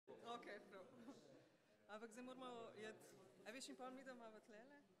Ampak zdaj moramo jeti, a veš in pol mi, da imamo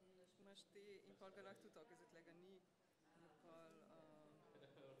tlele, imaš ti in pol ga lahko tudi to, ker zdaj tlega ni, in pol,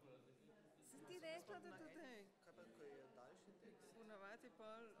 si ti rekla, da to tej? Kaj pa, ko je daljši tekst? Ponavadi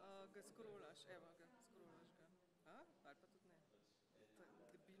pol ga scrollaš, evo ga, scrollaš ga. A? Ali pa tudi ne.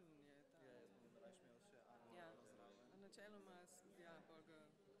 Debilen je ta. Ja, jaz bom rajš imel še zraven. Načeloma, ja, pol ga,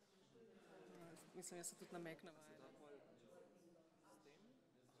 mislim, jaz se tudi na Mac navajala. Se da pol s tem?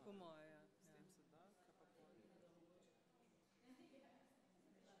 Po moje, ja. S tem se da, kaj pa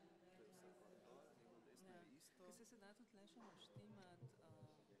pol? To je vse pol dol, levo, desno je isto. Ker se da tudi le še naštimati,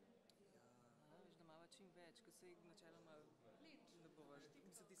 veš, da imava čim več, ker se načeloma ne bova,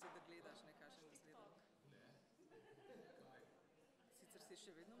 mislim, ti se da gledaš, ne, kaj še nasledek. Sicer si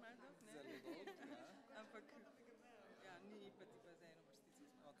še vedno malo dolg, ne? Zelo dolg, ja. Ampak, ja, ni pa ti pa za eno vrstico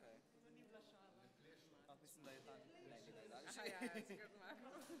smo. Okej. To ni bila šala. Mislim, da je ta najdaljši. Aha, ja, si ga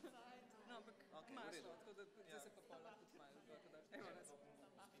odmaknil. No, ampak imaš to, tako da zdaj se pa pol lahko tudi malo, tako da, evo nas.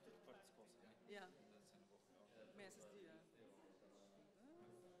 Biti odprt skozi. Ja. Meni se zdi, ja. Slides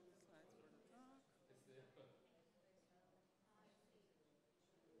for the talk.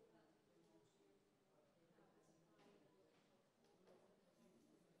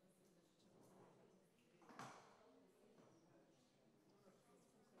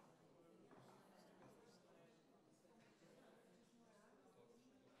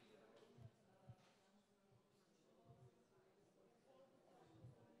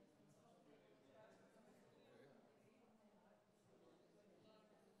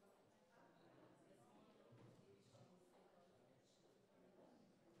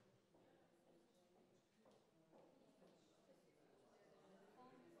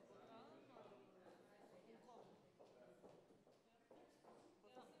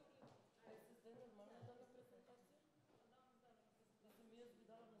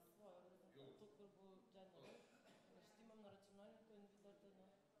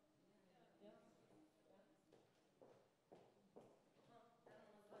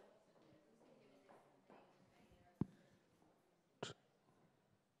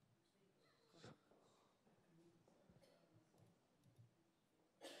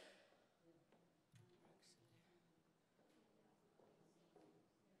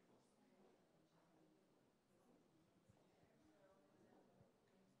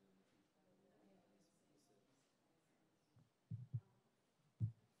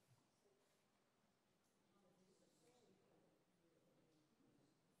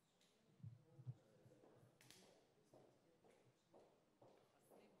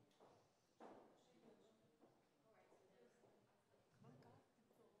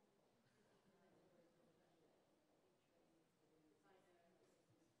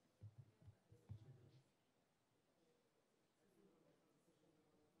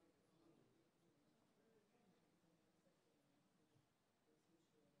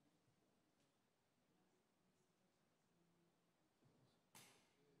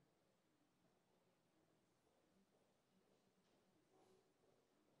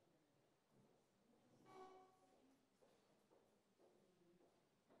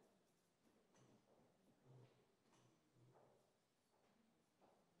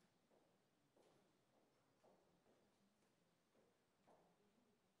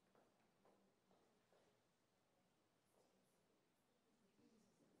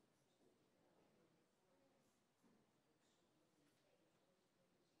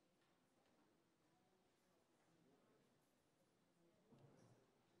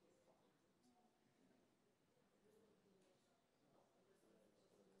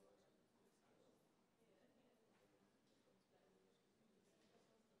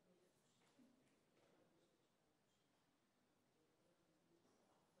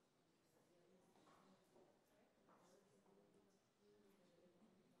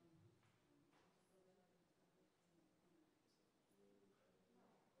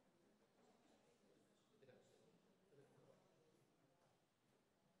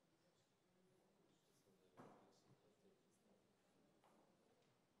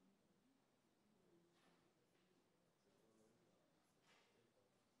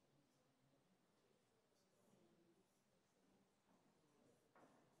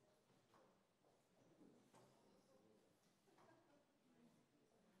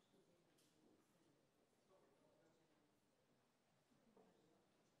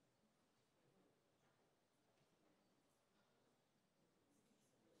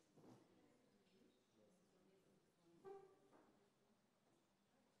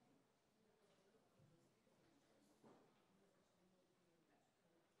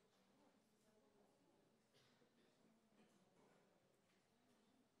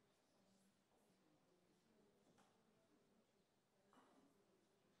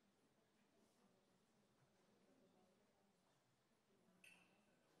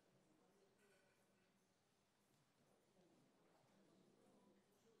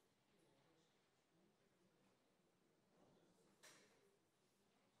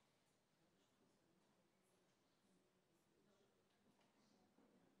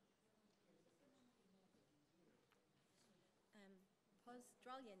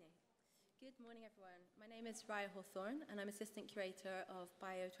 Italiane. Good morning, everyone. My name is 𝗲𝗲 and I'm Assistant Curator of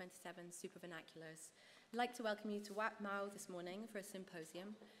BIO27 �súper-vernaculars. I'd like to welcome you to 𝗲𝗏 this morning for a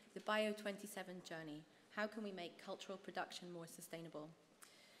symposium, the BIO27 Journey, How Can We Make Cultural Production More Sustainable?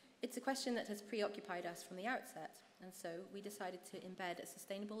 It's a question that has preoccupied us from the outset, and so we decided to embed a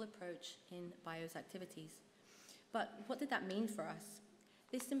sustainable approach in BIO's activities. But what did that mean for us?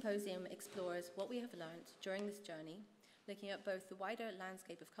 This symposium explores what we have learned during this journey, looking at both the wider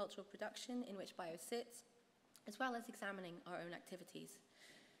landscape of cultural production in which BIO sits, as well as examining our own activities.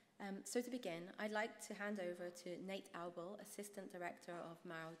 So to begin, I'd like to hand over to Nejc Avbelj, Assistant Director of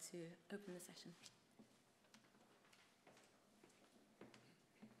𝗲𝗏, to open the session.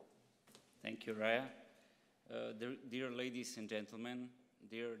 Thank you, Raya. Dear ladies and gentlemen,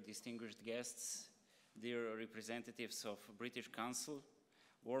 dear distinguished guests, dear representatives of British Council,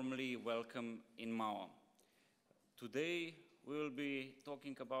 warmly welcome in 𝗲𝗏. Today we will be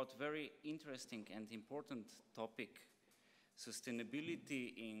talking about very interesting and important topic,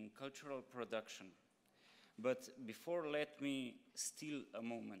 sustainability in cultural production. But before, let me steal a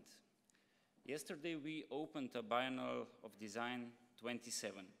moment. Yesterday we opened a Biennial of Design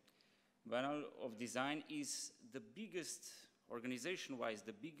 27. Biennial of Design is the biggest, organization-wise,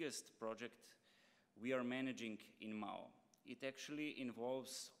 the biggest project we are managing in 𝗲𝗏. It actually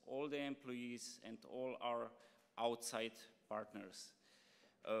involves all the employees and all our outside partners.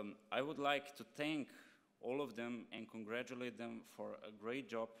 I would like to thank all of them and congratulate them for a great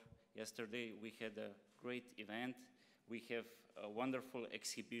job. Yesterday we had a great event. We have a wonderful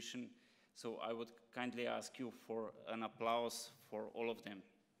exhibition. So I would kindly ask you for an applause for all of them.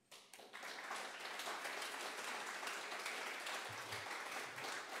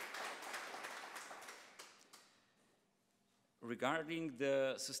 Regarding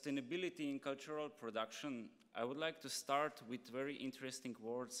the sustainability in cultural production, I would like to start with very interesting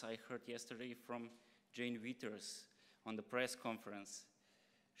words I heard yesterday from Jane Withers on the press conference.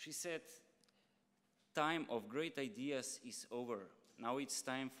 She said, "Time of great ideas is over. Now it's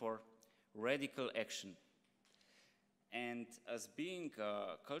time for radical action." And as being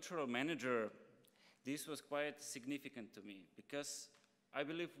a cultural manager, this was quite significant to me because I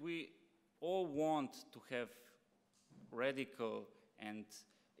believe we all want to have radical and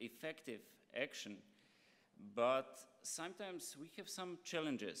effective action, but sometimes we have some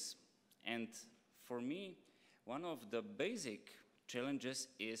challenges. And for me, one of the basic challenges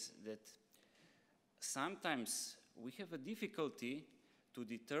is that sometimes we have a difficulty to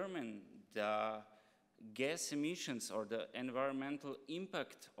determine the gas emissions or the environmental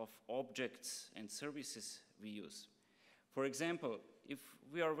impact of objects and services we use. For example, if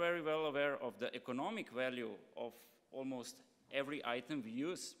we are very well aware of the economic value of almost every item we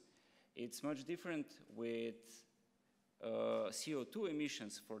use, it's much different with CO2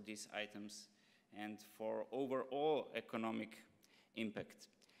 emissions for these items and for overall economic impact.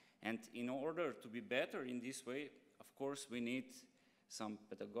 And in order to be better in this way, of course, we need some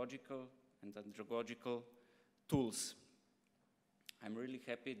pedagogical and andragogical tools. I'm really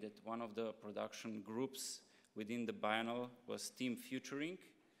happy that one of the production groups within the Biennial was Team Futuring,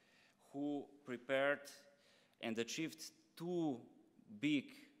 who prepared and achieved two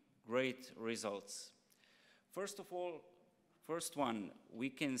big, great results. First of all, first one, we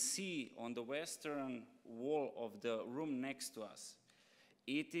can see on the western wall of the room next to us.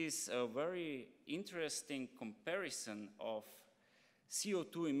 It is a very interesting comparison of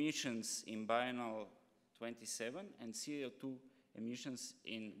CO2 emissions in Biennial 27 and CO2 emissions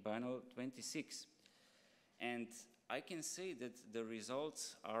in Biennial 26. And I can say that the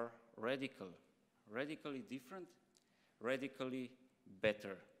results are radically different, radically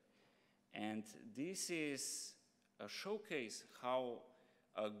better. And this is a showcase how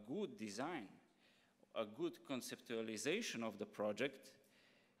a good design, a good conceptualization of the project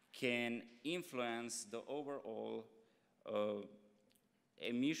can influence the overall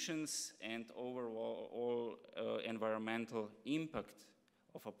emissions and overall environmental impact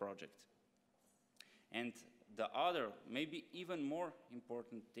of a project. And the other, maybe even more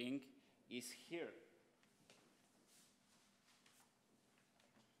important thing is here.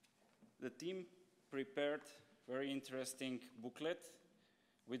 The team prepared a very interesting booklet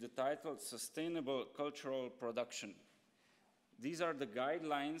with the title Sustainable Cultural Production. These are the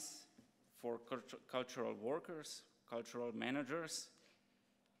guidelines for cultural workers, cultural managers,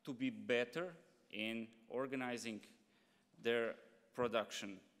 to be better in organizing their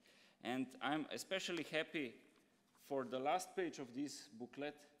production. And I'm especially happy for the last page of this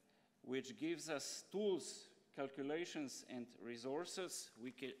booklet, which gives us tools, calculations, and resources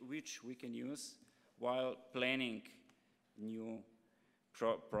which we can use while planning new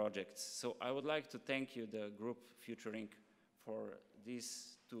projects. So I would like to thank you, the group Future Inc., for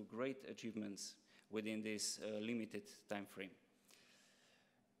these two great achievements within this limited time frame.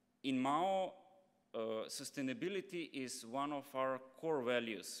 In 𝗏, sustainability is one of our core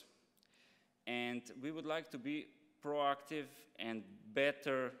values, and we would like to be proactive and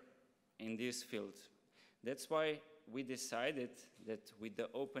better in this field. That's why we decided that with the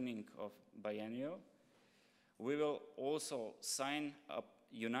opening of biennial, we will also sign a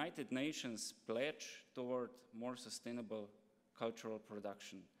United Nations pledge toward more sustainable cultural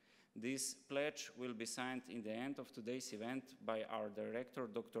production. This pledge will be signed in the end of today's event by our director,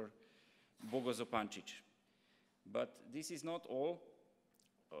 Dr. Bogo Zupančić. But this is not all.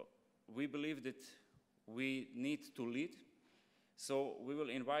 We believe that we need to lead, so we will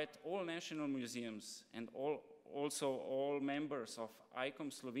invite all national museums and also all members of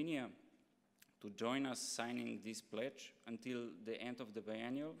ICOM Slovenia to join us signing this pledge until the end of the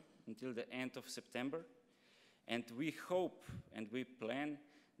biennial, until the end of September. And we hope and we plan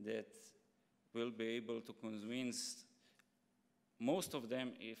that we'll be able to convince most of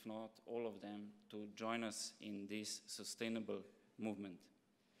them, if not all of them, to join us in this sustainable movement.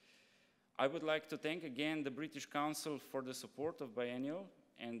 I would like to thank again the British Council for the support of biennial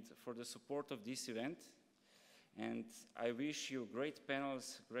and for the support of this event. And I wish you great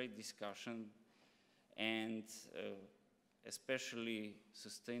panels, great discussion, and especially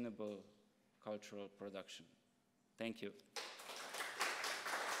sustainable cultural production. Thank you.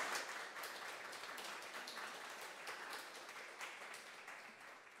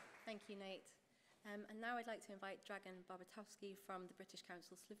 Thank you, Nate. And now I'd like to invite Dragan Barbatovski from the British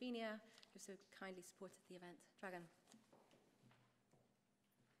Council Slovenia, who so kindly supported the event. Dragan.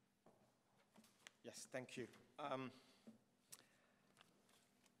 Yes, thank you.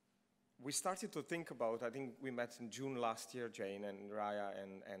 We started to think about, I think we met in June last year, Jane and Raya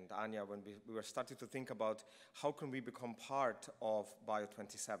and Anya, when we were starting to think about how can we become part of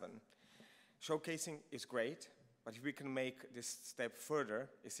BIO27. Showcasing is great, but if we can make this step further,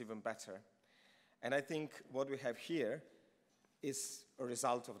 it's even better. And I think what we have here is a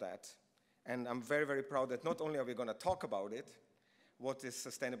result of that. And I'm very, very proud that not only are we going to talk about it, what is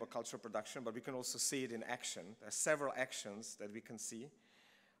sustainable cultural production, but we can also see it in action. There are several actions that we can see.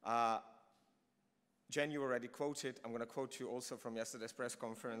 Jen, you already quoted. I'm going to quote you also from yesterday's press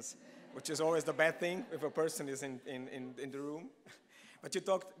conference, which is always the bad thing if a person is in the room. But you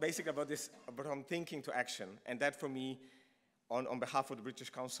talked basically about this, from thinking to action. And that, for me, on behalf of the British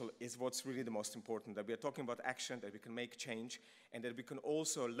Council, is what's really the most important, that we are talking about action, that we can make change, and that we can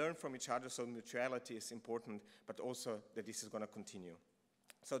also learn from each other, so mutuality is important, but also that this is going to continue.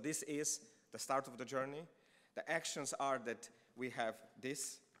 So this is the start of the journey. The actions are that we have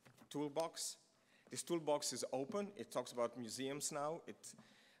this toolbox. This toolbox is open. It talks about museums now,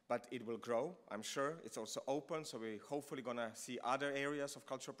 but it will grow, I'm sure. It's also open, so we're hopefully going to see other areas of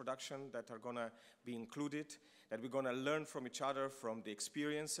cultural production that are going to be included, that we're going to learn from each other, from the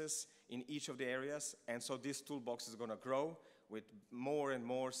experiences in each of the areas. And so this toolbox is going to grow with more and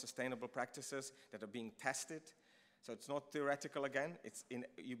more sustainable practices that are being tested. So it's not theoretical again, it's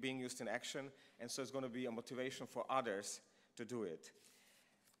being used in action, and so it's going to be a motivation for others to do it.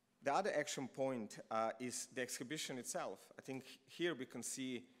 The other action point is the exhibition itself. I think here we can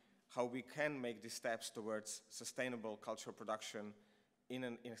see how we can make these steps towards sustainable cultural production in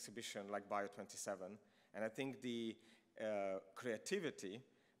an exhibition like BIO27. And I think the creativity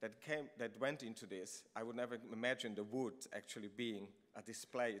that went into this, I would never imagine the wood actually being a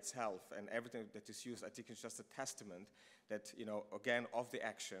display itself, and everything that is used, I think it's just a testament that, you know, again, of the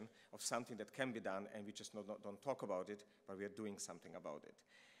action, of something that can be done, and we just don't talk about it, but we are doing something about it.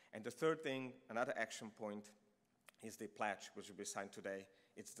 And the third thing, another action point, is the pledge, which will be signed today.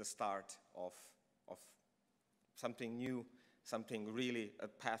 It's the start of something new, something really, a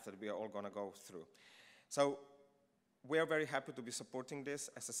path that we are all going to go through. So we are very happy to be supporting this.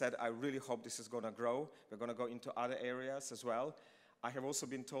 As I said, I really hope this is going to grow. We're going to go into other areas as well. I have also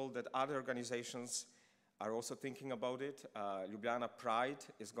been told that other organizations are also thinking about it. Ljubljana Pride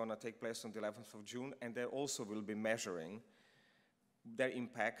is going to take place on the 11th of June, and they also will be measuring their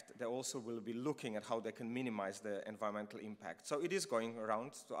impact. They also will be looking at how they can minimize the environmental impact. So it is going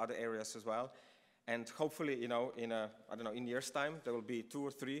around to other areas as well. And hopefully, you know, in years' time, there will be 2 or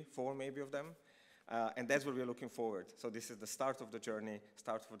 3, 4 maybe of them. And that's what we're looking forward. So this is the start of the journey,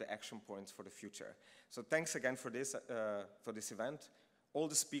 start for the action points for the future. So thanks again for this event. All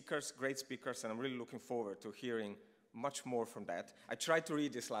the speakers, great speakers, and I'm really looking forward to hearing much more from that. I tried to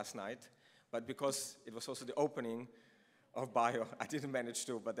read this last night, but because it was also the opening, of bio. I didn't manage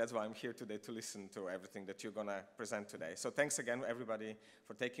to, but that's why I'm here today, to listen to everything that you're going to present today. So thanks again, everybody,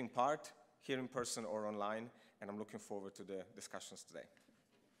 for taking part here in person or online, and I'm looking forward to the discussions today.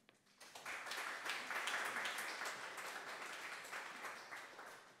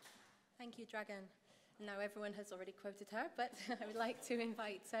 Thank you, Dragan. Now everyone has already quoted her, but I would like to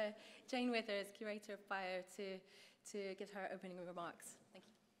invite Jane Withers, Curator of Bio, to give her opening remarks. Thank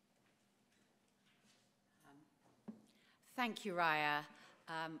you. Thank you, Raya.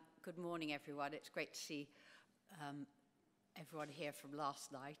 Good morning, everyone. It's great to see everyone here from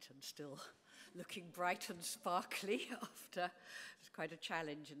last night and still looking bright and sparkly after it's quite a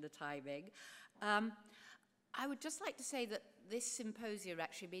challenge in the timing. I would just like to say that this symposium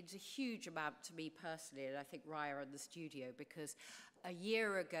actually means a huge amount to me personally, and I think Raya and the studio, because a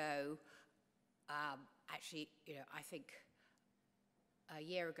year ago, actually, you know, I think a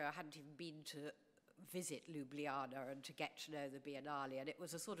year ago I hadn't even been to visit Ljubljana and to get to know the Biennale, and it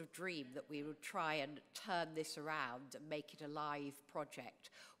was a sort of dream that we would try and turn this around and make it a live project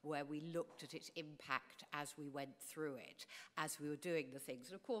where we looked at its impact as we went through it, as we were doing the things.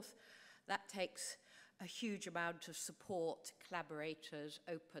 And of course, that takes a huge amount of support, collaborators,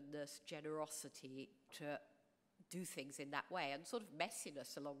 openness, generosity to do things in that way, and sort of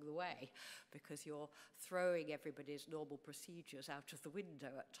messiness along the way, because you're throwing everybody's normal procedures out of the window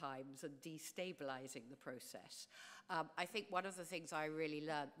at times and destabilizing the process. I think one of the things I really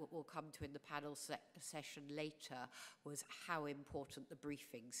learned, what we'll come to in the panel session later, was how important the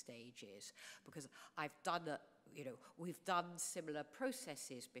briefing stage is, because I've done we've done similar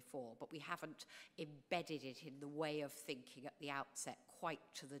processes before, but we haven't embedded it in the way of thinking at the outset quite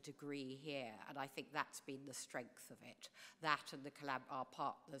to the degree here, and I think that's been the strength of it, that and our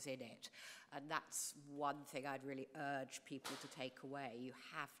partners in it. And that's one thing I'd really urge people to take away. You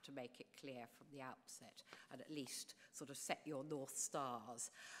have to make it clear from the outset, and at least sort of set your North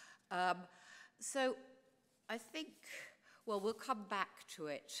Stars. So I think, well, we'll come back to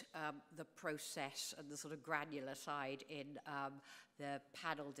it, the process and the sort of granular side in the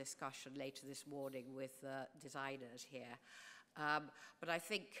panel discussion later this morning with the designers here. But I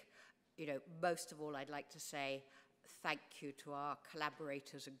think, you know, most of all, I'd like to say thank you to our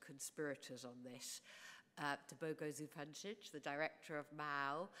collaborators and conspirators on this. 𝗕𝗃𝗀𝗁𝗃, the director of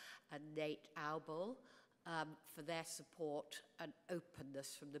MAO, and Nejc Avbelj, for their support and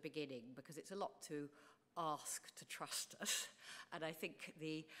openness from the beginning, because it's a lot to ask to trust us. And I think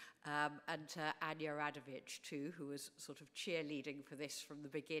and to Anja Radovic too, who was sort of cheerleading for this from the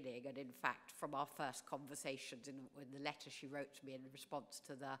beginning, and in fact from our first conversations in the letter she wrote to me in response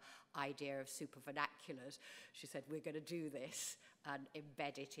to the idea of super vernaculars, she said, we're going to do this and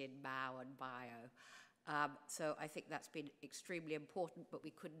embed it in MAO and bio. So I think that's been extremely important, but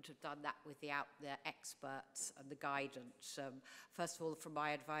we couldn't have done that without the experts and the guidance. First of all, from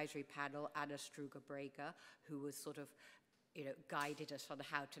my advisory panel, Anna Struga-Brega, who was sort of, you know, guided us on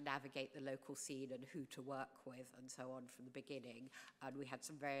how to navigate the local scene and who to work with and so on from the beginning. And we had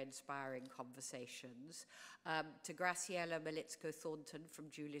some very inspiring conversations. To Graciela Melitzko-Thornton from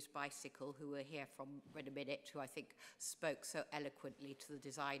Julie's Bicycle, who we're here from in a minute, who I think spoke so eloquently to the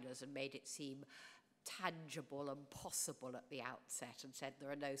designers and made it seem tangible and possible at the outset, and said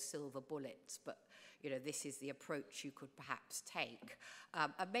there are no silver bullets, but you know, this is the approach you could perhaps take,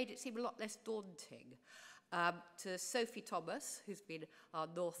 and made it seem a lot less daunting. To Sophie Thomas, who's been our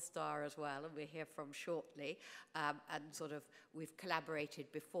North Star as well, and we'll hear from shortly, and sort of we've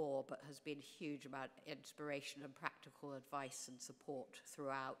collaborated before, but has been a huge amount of inspiration and practical advice and support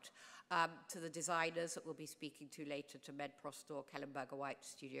throughout. To the designers that we'll be speaking to later, to Med Prostor, 𝗃𝗃𝗀𝗁𝗃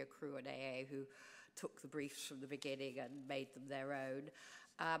Studio Crew and AA, who took the briefs from the beginning and made them their own,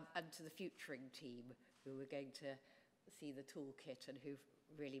 and to the Futuring team, who were going to see the toolkit and who've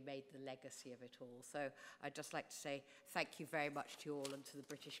really made the legacy of it all. So I'd just like to say thank you very much to you all, and to the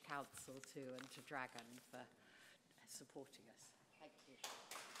British Council too, and to Dragan for supporting us. Thank you.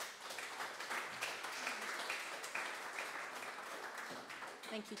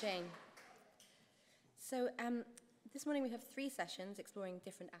 Thank you, Jane. So this morning we have 3 sessions exploring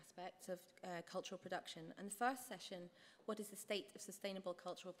different aspects of cultural production. And the first session, what is the state of sustainable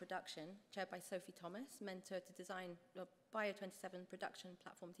cultural production, chaired by Sophie Thomas, mentor to design BIO27 production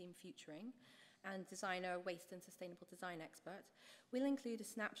platform team Futuring, and designer, waste and sustainable design expert, will include a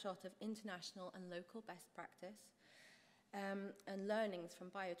snapshot of international and local best practice and learnings from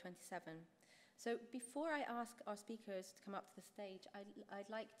BIO27. So before I ask our speakers to come up to the stage, I'd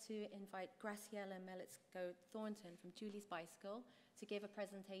like to invite Graciela Melitzko-Thornton from Julie's Bicycle, to give a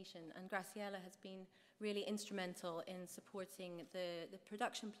presentation, and Graciela has been really instrumental in supporting the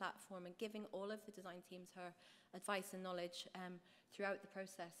production platform and giving all of the design teams her advice and knowledge throughout the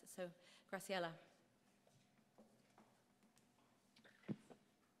process. So, Graciela.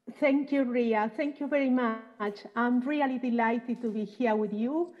 Thank you, Ria. Thank you very much. I'm really delighted to be here with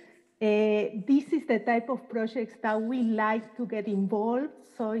you. This is the type of projects that we like to get involved.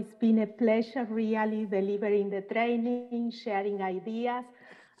 So it's been a pleasure really delivering the training, sharing ideas.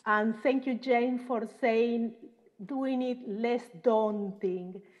 And thank you, Jane, for saying doing it less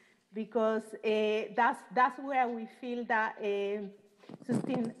daunting, because that's where we feel that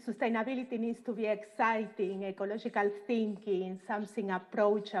sustainability needs to be exciting, ecological thinking, something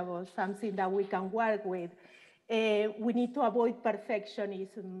approachable, something that we can work with. We need to avoid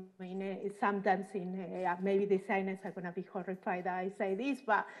perfectionism. Sometimes maybe designers are going to be horrified that I say this,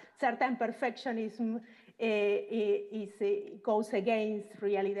 but certain perfectionism goes against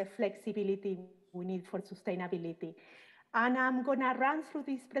really the flexibility we need for sustainability. And I'm going to run through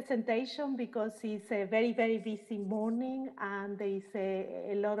this presentation because it's a very, very busy morning and there is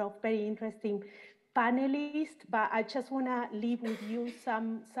a lot of very interesting panelists, but I just want to leave with you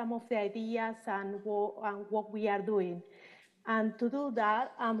some of the ideas and what we are doing. And to do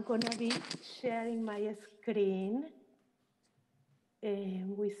that, I'm going to be sharing my screen.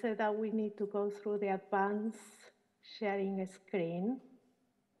 We said that we need to go through the advanced sharing screen.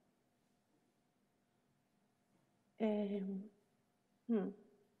 It's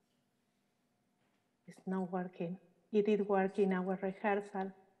not working. It did work in our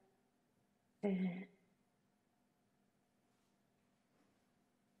rehearsal.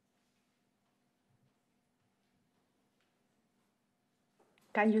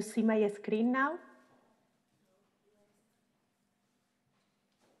 Can you see my screen now?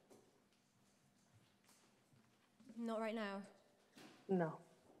 Not right now. No.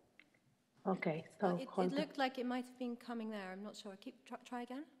 Okay, so it looked like it might have been coming there. I'm not sure. Try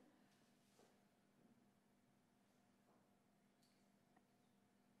again.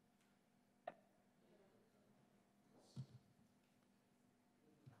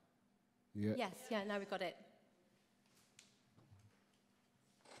 Yeah. Yes, yeah, now we got it.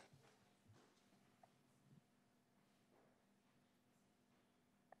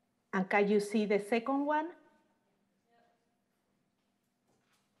 And can you see the second one?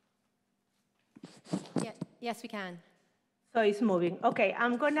 Yeah, yes, we can. So it's moving. Okay,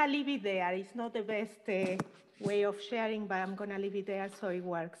 I'm going to leave it there. It's not the best way of sharing, but I'm going to leave it there so it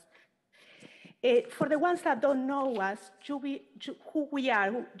works. For the ones that don't know us, who we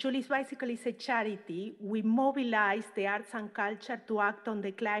are, 𝗤𝗔𝗪 is a charity. We mobilize the arts and culture to act on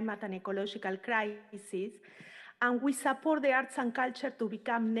the climate and ecological crisis, and we support the arts and culture to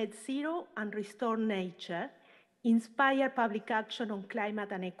become net zero and restore nature, inspire public action on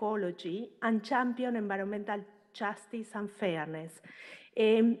climate and ecology, and champion environmental justice and fairness.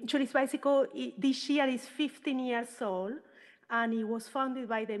 𝗤𝗔𝗪 this year is 15 years old, and it was founded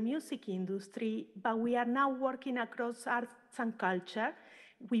by the music industry, but we are now working across arts and culture.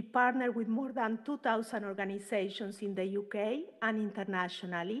 We partner with more than 2,000 organizations in the UK and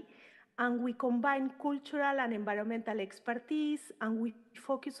internationally, and we combine cultural and environmental expertise, and we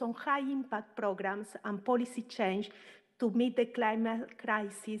focus on high-impact programs and policy change to meet the climate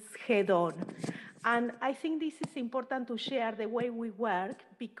crisis head-on. And I think this is important to share the way we work,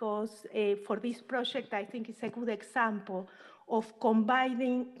 because for this project, I think it's a good example of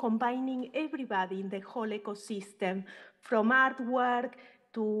combining everybody in the whole ecosystem, from artwork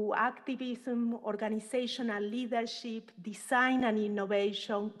to activism, organizational leadership, design and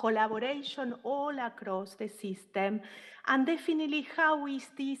innovation, collaboration all across the system, and definitely how is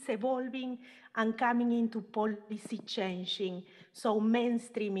this evolving and coming into policy changing, so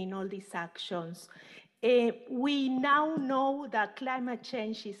mainstreaming all these actions. We now know that climate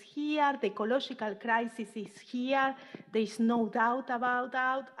change is here, the ecological crisis is here, there is no doubt about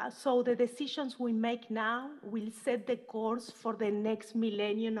that. So the decisions we make now will set the course for the next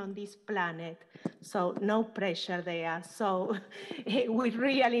millennium on this planet. So no pressure there. So we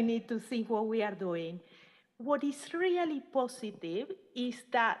really need to think what we are doing. What is really positive is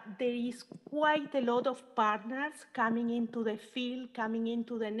that there is quite a lot of partners coming into the field, coming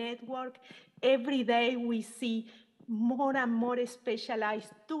into the network. Every day we see more and more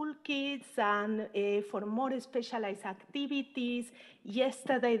specialized toolkits and for more specialized activities.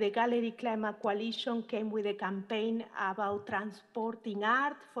 Yesterday, the Gallery Climate Coalition came with a campaign about transporting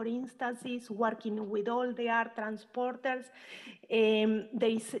art, for instance, working with all the art transporters.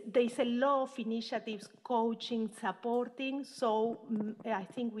 There is a lot of initiatives coaching, supporting, so I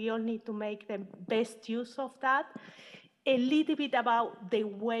think we all need to make the best use of that. a little bit about the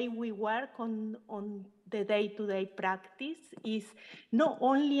way we work on the day-to-day practice is not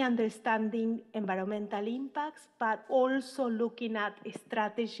only understanding environmental impacts, but also looking at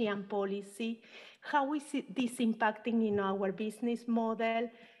strategy and policy. How is this impacting in our business model?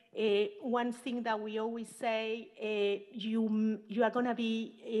 One thing that we always say, you are going to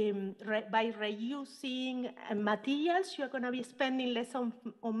be, by reusing materials, you are going to be spending less on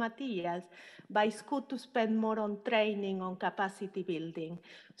materials. But it's good to spend more on training, on capacity building.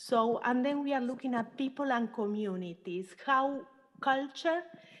 So, and then we are looking at people and communities, how culture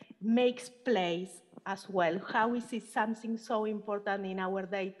makes place as well. How is it something so important in our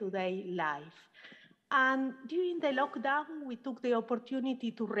day-to-day life? And during the lockdown, we took the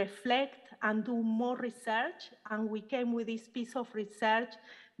opportunity to reflect and do more research. And we came with this piece of research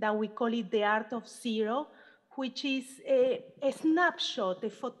that we call it the Art of Zero, which is a snapshot, a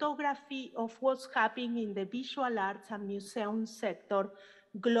photography of what's happening in the visual arts and museum sector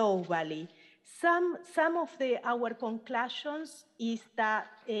globally. Some of our conclusions is that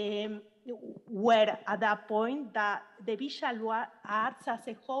were at that point that the visual arts as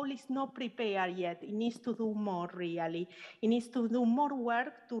a whole is not prepared yet. It needs to do more, really. It needs to do more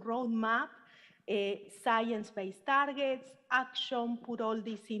work to roadmap science-based targets, action, put all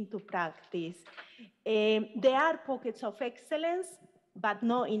this into practice. There are pockets of excellence, but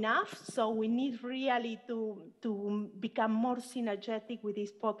not enough. So we need really to become more synergetic with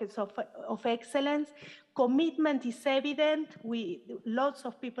these pockets of excellence. Commitment is evident. Lots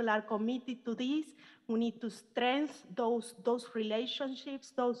of people are committed to this. We need to strengthen those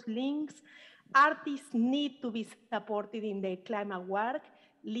relationships, those links. Artists need to be supported in their climate work.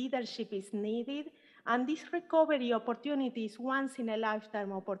 Leadership is needed. And this recovery opportunity is once in a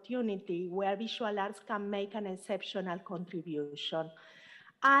lifetime opportunity where visual arts can make an exceptional contribution.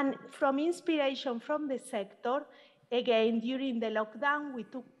 And from inspiration from the sector, again, during the lockdown, we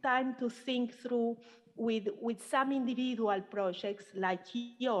took time to think through with some individual projects like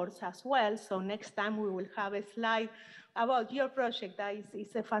yours as well. So next time we will have a slide about your project. That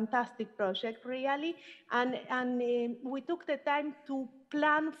is a fantastic project, really. And we took the time to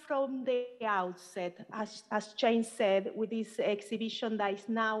plan from the outset, as Jane said, with this exhibition that is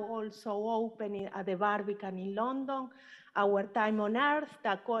now also open at the Barbican in London, Our Time on Earth,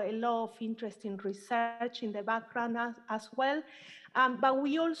 that got a lot of interesting research in the background as well. But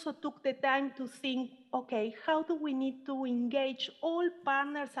we also took the time to think, okay, how do we need to engage all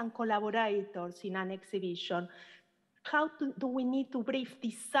partners and collaborators in an exhibition? How do we need to brief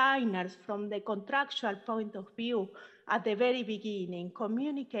designers from the contractual point of view at the very beginning,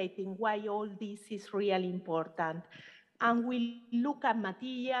 communicating why all this is really important? And we look at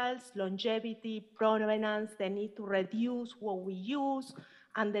materials, longevity, provenance, the need to reduce what we use,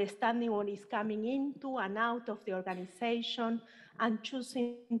 understanding what is coming into and out of the organization, and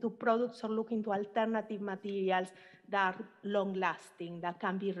choosing to products or looking to alternative materials that are long-lasting, that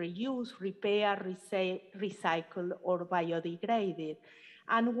can be reused, repaired, recycled, or biodegraded.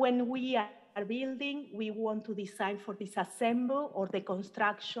 And when we are building, we want to design for disassemble or the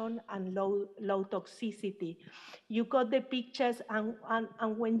construction and low toxicity. You got the pictures, and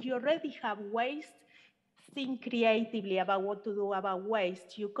when you already have waste, think creatively about what to do about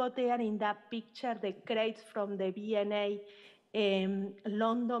waste. You got there in that picture the crates from the V&A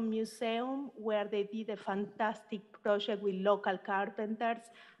London Museum, where they did a fantastic project with local carpenters,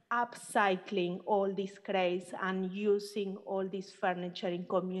 upcycling all these crates and using all this furniture in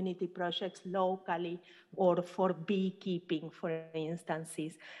community projects locally or for beekeeping, for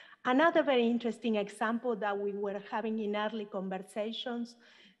instances. Another very interesting example that we were having in early conversations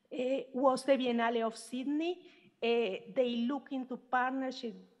was the Biennale of Sydney. They look into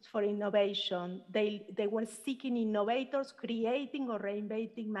partnerships for innovation. They were seeking innovators, creating or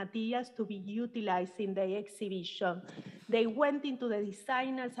reinventing materials to be utilized in the exhibition. They went into the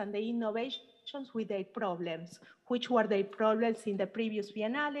designers and the innovations with their problems, which were their problems in the previous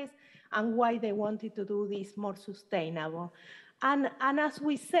Biennales, and why they wanted to do this more sustainable. And as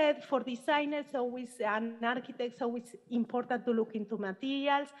we said, for designers and architects, always important to look into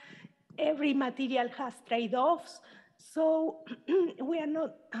materials. Every material has trade-offs. So we are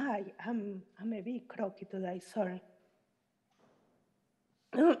not, I'm a bit croaky today, sorry.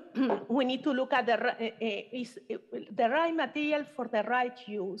 We need to look at the right material for the right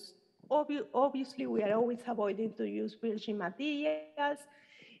use. Obviously, we are always avoiding to use virgin materials.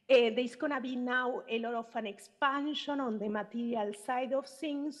 There's going to be now a lot of an expansion on the material side of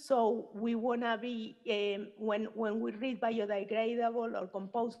things. So we want to be, when we read biodegradable or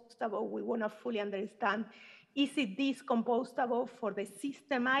compostable, we want to fully understand, is it this compostable for the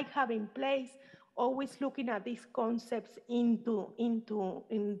system I have in place, always looking at these concepts in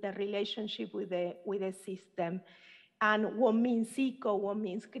the relationship with the system, and what means eco, what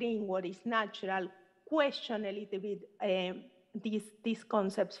means green, what is natural, question a little bit these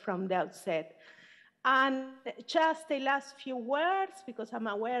concepts from the outset. And just the last few words, because I'm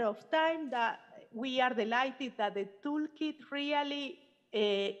aware of time, that we are delighted that the toolkit really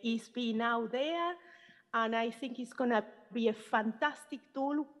is being out there. And I think it's going to be a fantastic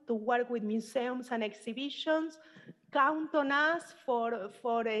tool to work with museums and exhibitions. Count on us for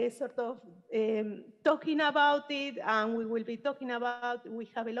a sort of talking about it, and we will be talking about, we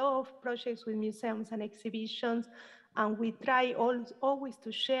have a lot of projects with museums and exhibitions, and we try always to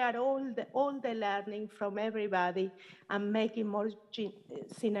share all the learning from everybody and make it more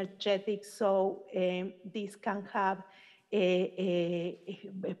synergetic, so this can have a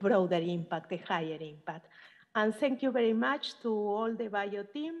broader impact, a higher impact. And thank you very much to all the bio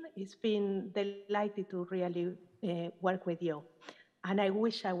team. It's been delighted to really work with you. And I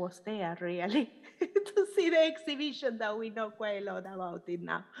wish I was there, really, to see the exhibition that we know quite a lot about it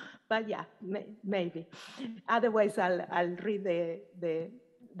now. But yeah, maybe. Otherwise, I'll read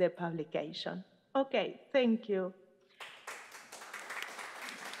the publication. Okay, thank you.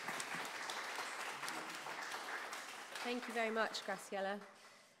 Thank you very much, Graciela.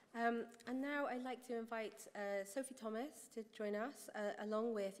 And now I'd like to invite Sophie Thomas to join us,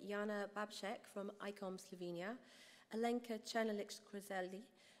 along with 𝗃𝗓 𝗪𝗶𝗁 from ICOM Slovenia, 𝗓𝗃𝗀 𝗃𝗃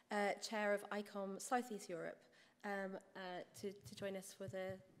Chair of ICOM Southeast Europe, to join us for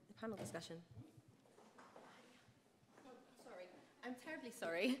the panel discussion. Sorry, I'm terribly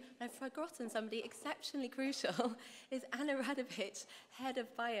sorry. I've forgotten somebody exceptionally crucial, is 𝗃𝗓 𝗪𝗶𝗁, Head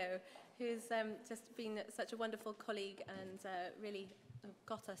of Bio, who's just been such a wonderful colleague and really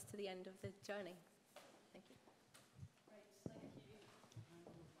got us to the end of the journey. Thank you. Great, thank you.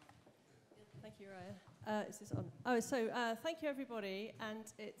 Thank you, Raya. Is this on? Oh, so thank you, everybody, and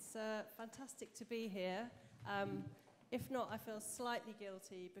it's fantastic to be here. If not, I feel slightly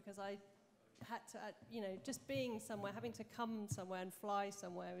guilty because I had to, just being somewhere, having to come somewhere and fly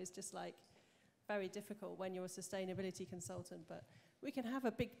somewhere is just like very difficult when you're a sustainability consultant, but we can have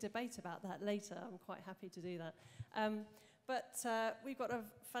a big debate about that later. I'm quite happy to do that. But we've got a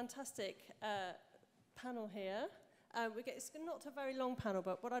fantastic panel here. It's not a very long panel,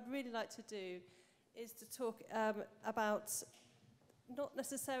 but what I'd really like to do is to talk about not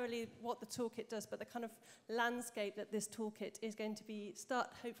necessarily what the toolkit does, but the kind of landscape that this toolkit is going to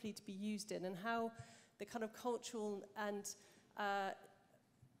hopefully to be used in, and how the kind of cultural and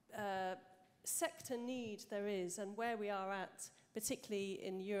sector need there is, and where we are at, particularly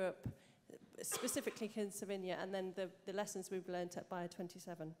in Europe, specifically in Slovenia, and then the lessons we've learned at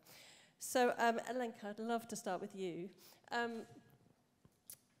BIO27. So, Alenka, I'd love to start with you.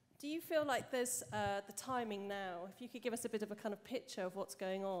 Do you feel like there's the timing now? If you could give us a bit of a kind of picture of what's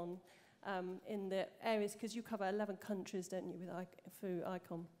going on in the areas, because you cover 11 countries, don't you, through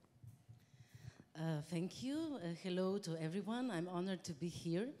ICOM? Thank you. Hello to everyone. I'm honored to be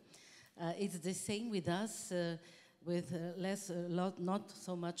here. It's the same with us. With not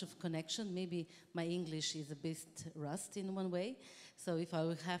so much of connection. Maybe my English is a bit rust in one way. So if I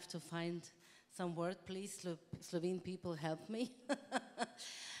will have to find some word, please, Slovene people, help me.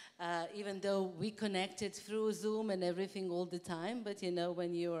 Even though we connected through Zoom and everything all the time, but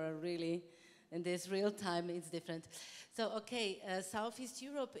when you are really in this real time, it's different. So, okay, Southeast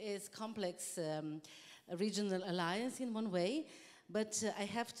Europe is complex regional alliance in one way. But I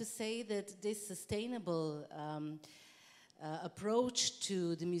have to say that this sustainable approach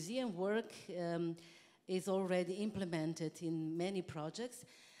to the museum work is already implemented in many projects.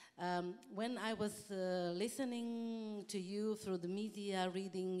 When I was listening to you through the media,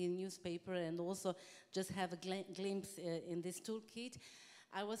 reading in newspaper, and also just have a glimpse in this toolkit,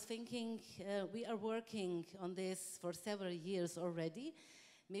 I was thinking we are working on this for several years already.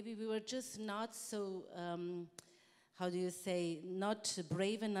 Maybe we were just not so how do you say, not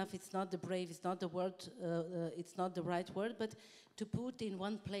brave enough, it's not the brave, it's not the word, it's not the right word, but to put in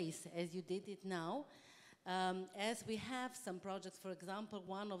one place, as you did it now. As we have some projects, for example,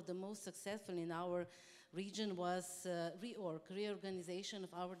 one of the most successful in our region was reorganization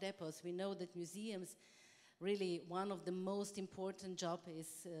of our depots. We know that museums, really one of the most important job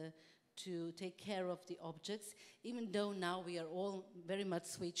is to take care of the objects, even though now we are all very much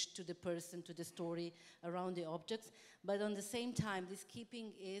switched to the person, to the story around the objects. But on the same time, this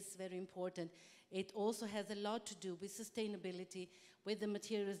keeping is very important. It also has a lot to do with sustainability, with the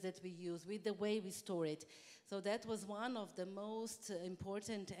materials that we use, with the way we store it. So that was one of the most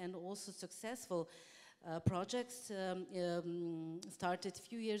important and also successful projects started a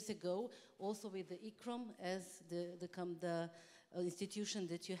few years ago, also with the ICROM as the institution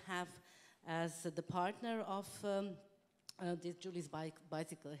that you have as the partner of this. Julie's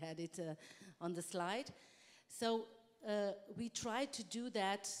bicycle had it on the slide. So we tried to do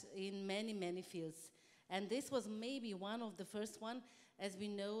that in many, many fields. And this was maybe one of the first one, as we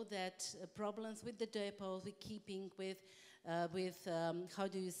know that problems with the 𝗕𝗂𝗏, with keeping, with how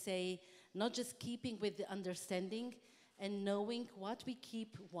do you say, not just keeping with the understanding and knowing what we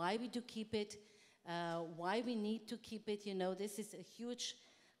keep, why we do keep it, why we need to keep it. You know, this is a huge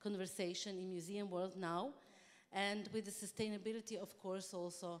conversation in museum world now. And with the sustainability, of course,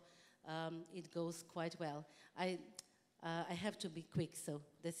 also it goes quite well. I have to be quick, so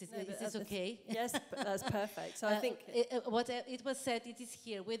is this okay? Yes, that's perfect. So I think what it was said, it is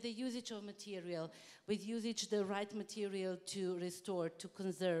here with the usage of material, with usage the right material to restore, to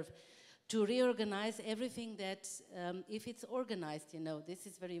conserve, to reorganize everything that, if it's organized, you know, this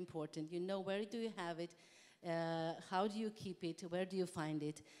is very important. You know, where do you have it? How do you keep it? Where do you find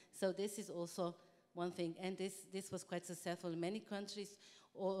it? So this is also one thing, and this was quite successful in many countries,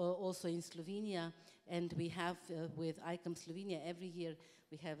 also in Slovenia, and we have with ICOM Slovenia every year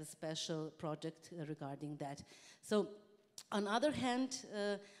we have a special project regarding that. So on the other hand,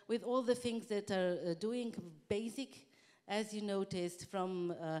 with all the things that are doing basic, as you noticed,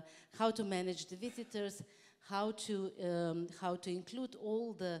 from how to manage the visitors, how to include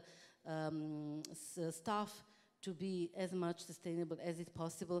all the staff to be as much sustainable as it's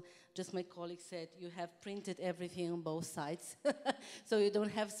possible. Just my colleague said, you have printed everything on both sides, so you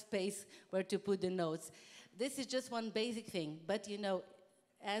don't have space where to put the notes. This is just one basic thing, but you know,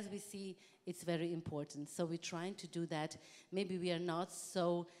 as we see, it's very important. So we're trying to do that. Maybe we are not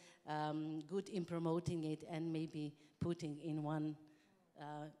so good in promoting it and maybe putting in one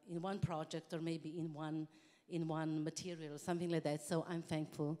project or maybe in one material or something like that. So I'm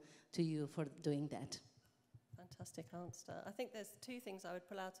thankful to you for doing that. Fantastic answer. I think there's two things I would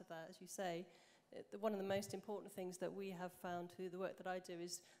pull out of that. As you say, one of the most important things that we have found through the work that I do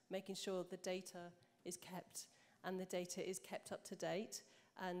is making sure the data is kept and the data is kept up to date,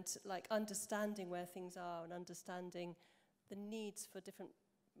 and like understanding where things are and understanding the needs for different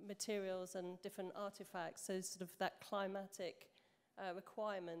materials and different artifacts, so sort of that climatic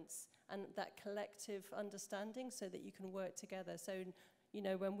requirements and that collective understanding so that you can work together. So, you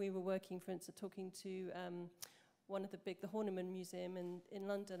know, when we were working, for instance, talking to one of the 𝗕𝗏𝗪𝗔 Museum in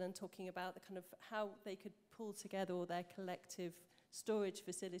London and talking about the kind of how they could pull together all their collective storage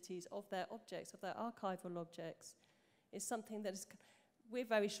facilities of their objects, of their archival objects, is something that is, we're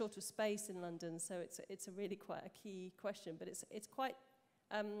very short of space in London, so it's a really quite a key question, but it's quite,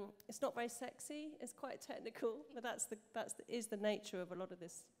 it's not very sexy, it's quite technical, but that's the nature of a lot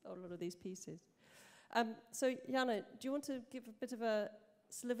of these pieces. So Jana, do you want to give a bit of a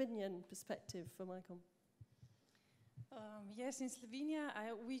Slovenian perspective for ICOM? Yes, in Slovenia,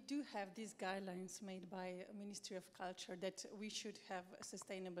 we do have these guidelines made by Ministry of Culture that we should have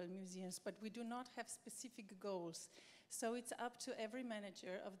sustainable museums, but we do not have specific goals. So it's up to every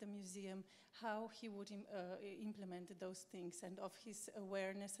manager of the museum how he would implement those things and of his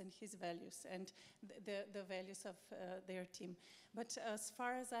awareness and his values and the values of their team. But as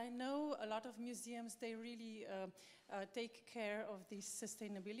far as I know, a lot of museums, they really take care of this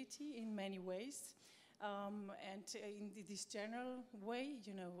sustainability in many ways. And in this general way,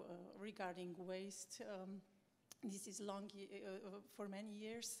 you know, regarding waste, this is for many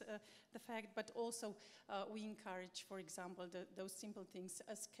years the fact, but also we encourage, for example, those simple things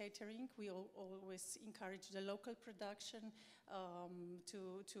as catering. We always encourage the local production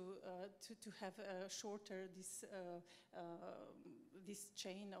to have shorter this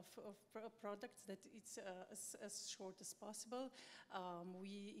chain of products, that it's as short as possible.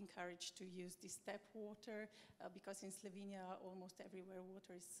 We encourage to use this tap water because in Slovenia almost everywhere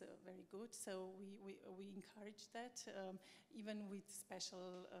water is very good, so we encourage that, even with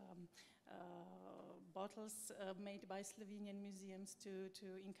special bottles made by Slovenian museums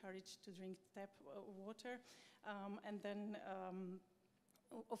to encourage to drink tap water. And then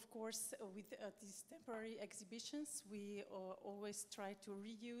of course, with these temporary exhibitions, we always try to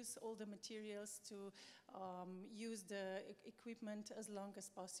reuse all the materials, to use the equipment as long as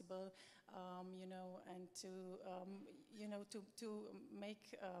possible, you know, and to, you know, to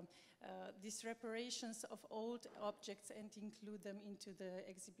make these reparations of old objects and include them into the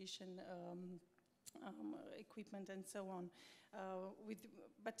exhibition equipment and so on.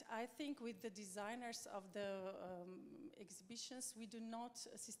 But I think with the designers of the exhibitions, we do not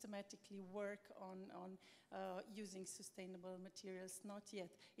systematically work on using sustainable materials, not yet.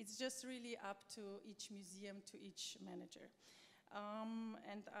 It's just really up to each museum, to each manager.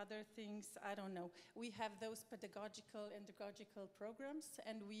 And other things, I don't know. We have those pedagogical and andragogical programs,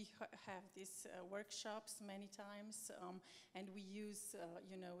 and we have these workshops many times, and we use,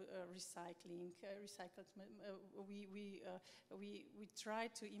 you know, recycling, we try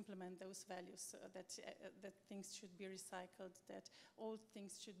to implement those values, that things should be recycled, that old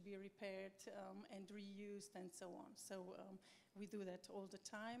things should be repaired and reused, and so on. So we do that all the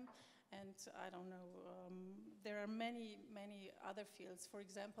time. And I don't know, there are many other fields. For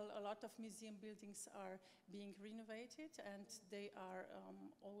example, a lot of museum buildings are being renovated, and they are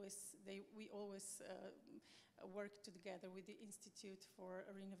we always work together with the Institute for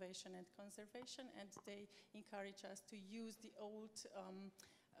Renovation and Conservation, and they encourage us to use the old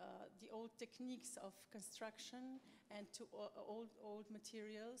techniques of construction and to old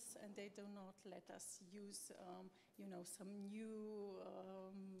materials, and they do not let us use, you know, some new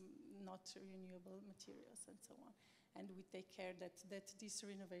not renewable materials and so on. And we take care that these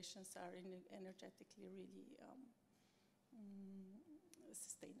renovations are energetically really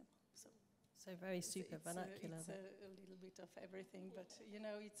sustainable. So very super vernacular. It's a little bit of everything, but you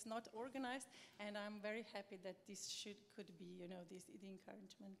know, it's not organized, and I'm very happy that this could be, you know, the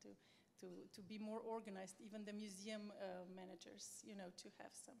encouragement to be more organized, even the museum managers, you know, to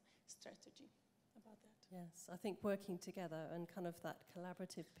have some strategy about that. Yes, I think working together and kind of that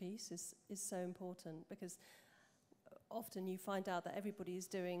collaborative piece is so important, because often you find out that everybody is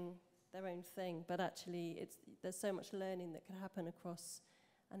doing their own thing, but actually there's so much learning that can happen across,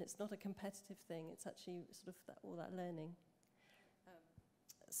 and it's not a competitive thing, it's actually sort of all that learning.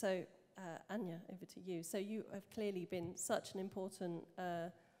 So Anja, over to you. So you have clearly been such an important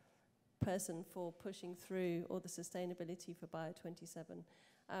person for pushing through all the sustainability for BIO27.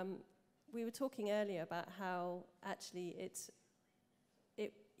 We were talking earlier about how actually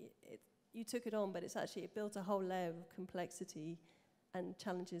you took it on, but it built a whole layer of complexity and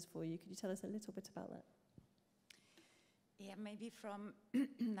challenges for you. Could you tell us a little bit about that? Yeah, maybe from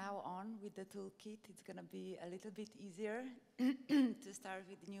now on with the toolkit, it's going to be a little bit easier to start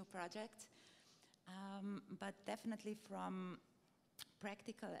with new projects. But definitely from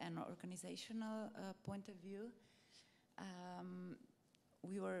practical and organizational point of view,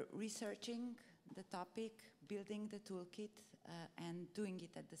 we were researching the topic, building the toolkit, and doing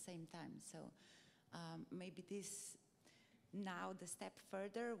it at the same time. So maybe now the step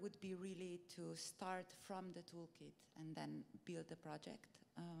further would be really to start from the toolkit and then build a project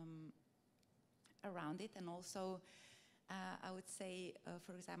around it. And also, I would say,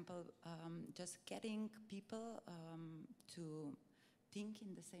 for example, just getting people to think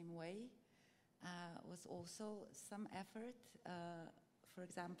in the same way was also some effort. For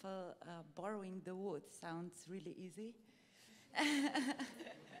example, borrowing the wood sounds really easy.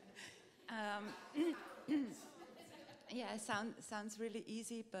 Yeah, sounds really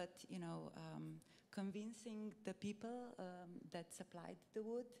easy, but you know, convincing the people that supplied the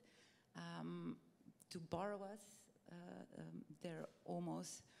wood to borrow us their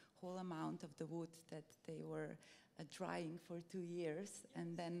almost whole amount of the wood that they were drying for 2 years,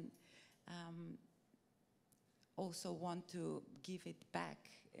 and then also want to give it back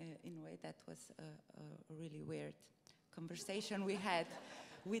in a way. That was a really weird conversation we had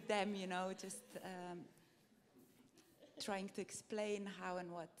with them, you know, just trying to explain how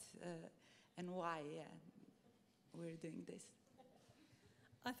and what and why we're doing this.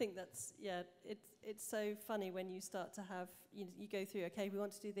 I think that's, yeah, it's so funny when you start to have, you go through, okay, we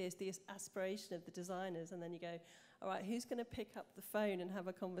want to do this, the aspiration of the designers, and then you go, all right, who's going to pick up the phone and have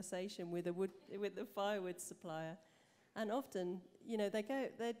a conversation with the firewood supplier? And often, you know,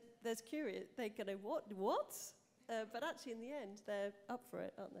 there's curious, they go, what? But actually, in the end, they're up for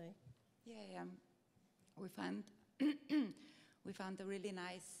it, aren't they? Yeah. We found a really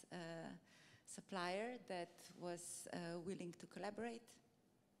nice supplier that was willing to collaborate,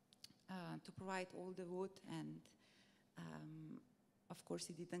 to provide all the wood, and of course,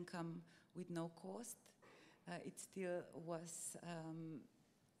 it didn't come with no cost. It still was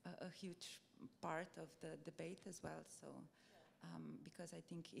a huge part of the debate as well. So, because I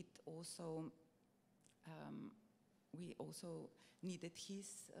think it also, we also needed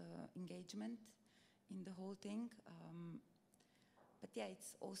his engagement in the whole thing. But yeah,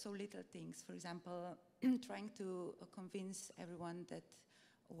 it's also little things. For example, trying to convince everyone that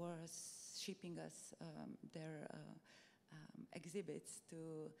was shipping us their exhibits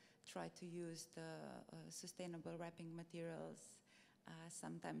to try to use the sustainable wrapping materials,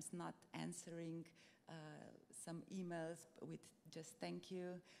 sometimes not answering some emails with just thank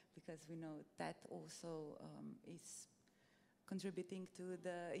you, because we know that also is contributing to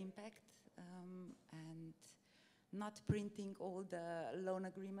the impact, and not printing all the loan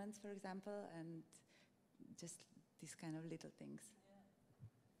agreements, for example, and just these kind of little things.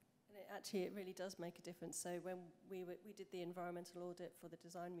 Actually, it really does make a difference. So when we did the environmental audit for the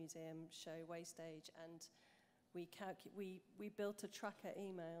Design Museum show Wastage, and we built a tracker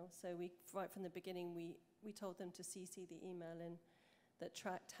email. So right from the beginning, we told them to CC the email in that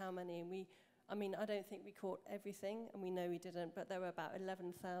tracked how many. And I mean, I don't think we caught everything, and we know we didn't, but there were about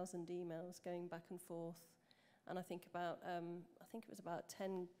 11,000 emails going back and forth. And I think about, I think it was about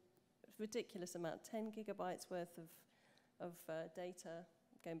 10, ridiculous amount, 10 gigabytes worth of data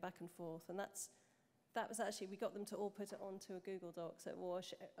going back and forth. And that was actually, we got them to all put it onto a Google Doc, or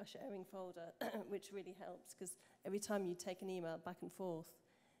a sharing folder, which really helps, because every time you take an email back and forth,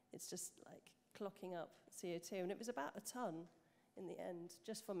 it's just like clocking up CO2. And it was about a ton in the end,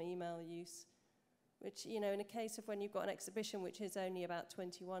 just from email use, which, you know, in a case of when you've got an exhibition which is only about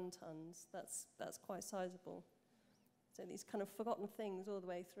 21 tons, that's quite sizable. So these kind of forgotten things all the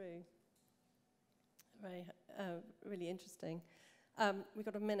way through. Very, really interesting. We've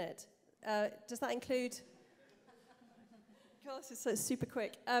got a minute. Does that include... God, this is so super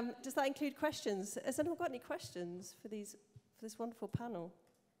quick. Does that include questions? Has anyone got any questions for this wonderful panel?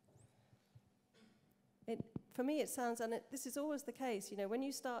 For me, it sounds, and this is always the case, you know, when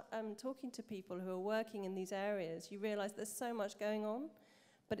you start talking to people who are working in these areas, you realize there's so much going on,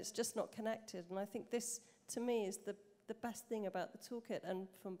 but it's just not connected. And I think this, to me, is the best thing about the toolkit and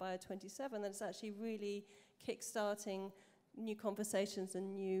from BIO27, that it's actually really kick-starting new conversations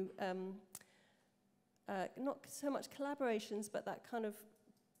and new, not so much collaborations, but that kind of,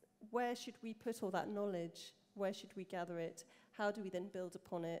 where should we put all that knowledge? Where should we gather it? How do we then build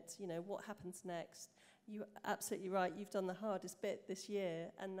upon it? You know, what happens next? You're absolutely right, you've done the hardest bit this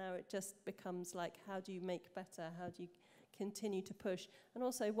year, and now it just becomes like, how do you make better? How do you continue to push? And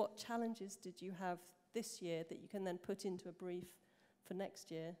also, what challenges did you have this year that you can then put into a brief for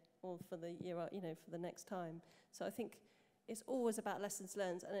next year, or for the year, you know, for the next time? So I think it's always about lessons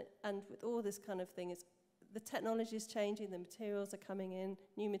learned, and with all this kind of thing, the technology is changing, the materials are coming in,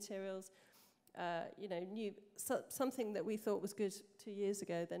 new materials, you know, something that we thought was good 2 years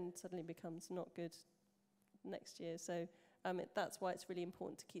ago then suddenly becomes not good next year. So that's why it's really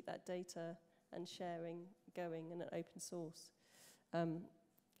important to keep that data and sharing going in an open source.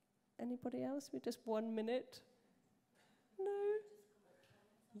 Anybody else? We're just 1 minute. No?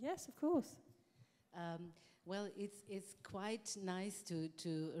 Yes, of course. Well, it's quite nice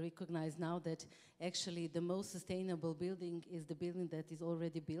to recognize now that actually the most sustainable building is the building that is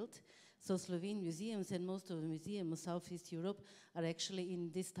already built. So Slovene museums and most of the museums of Southeast Europe are actually in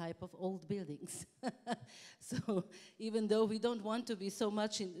this type of old buildings. So even though we don't want to be so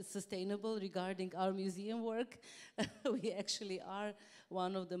much sustainable regarding our museum work, we actually are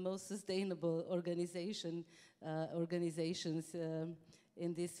one of the most sustainable organizations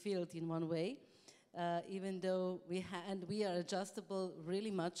in this field in one way. Even though we are adjustable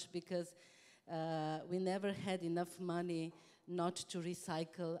really much, because we never had enough money not to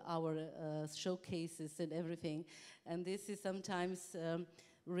recycle our showcases and everything, and this is sometimes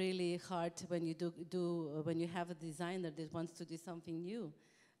really hard when you when you have a designer that wants to do something new,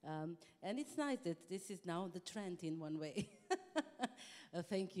 and it's nice that this is now the trend in one way.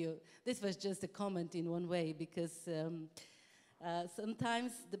 Thank you. This was just a comment in one way, because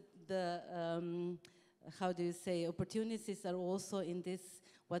sometimes how do you say, opportunities are also in this,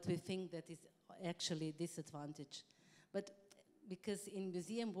 what we think that is actually disadvantage. But because in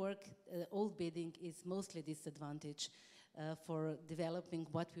museum work, old building is mostly disadvantage for developing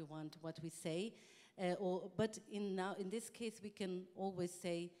what we want, what we say. But in this case, we can always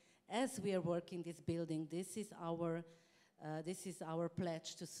say, as we are working this building, this is our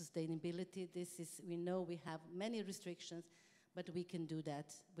pledge to sustainability. We know we have many restrictions, but we can do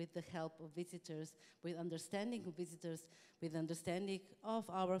that with the help of visitors, with understanding of visitors, with understanding of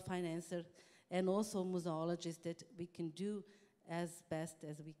our financiers, and also museologists, that we can do as best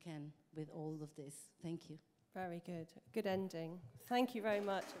as we can with all of this. Thank you. Very good. Good ending. Thank you very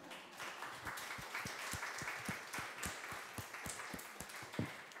much.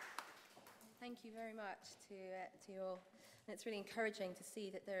 Thank you very much to you all. And it's really encouraging to see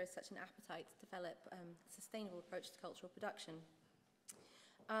that there is such an appetite to develop a sustainable approach to cultural production.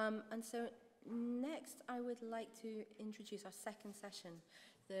 And so next I would like to introduce our second session.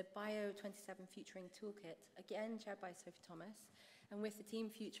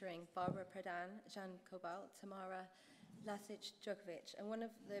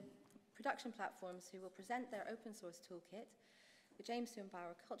 to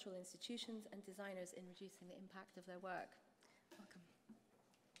empower cultural institutions and designers in reducing the impact of their work. Welcome.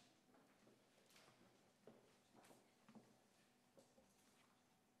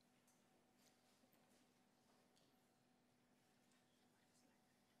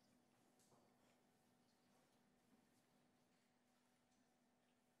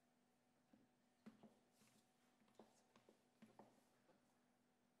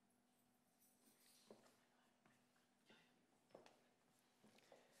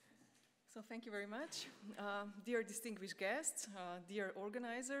 So thank you very much. Dear distinguished guests, dear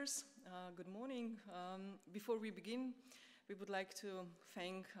organizers, good morning. Before we begin, we would like to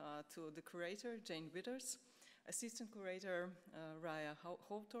thank to the curator, Jane Withers, assistant curator, 𝗤𝗂𝗪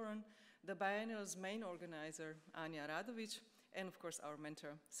𝗏𝗏, the biennial's main organizer, Anja Radović, and of course our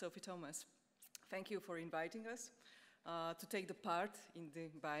mentor, Sophie Thomas. Thank you for inviting us to take the part in the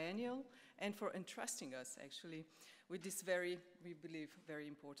biennial and for entrusting us actually with this very, we believe, very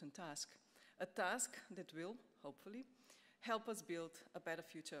important task. A task that will, hopefully, help us build a better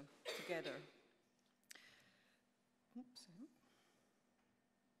future together. Oops.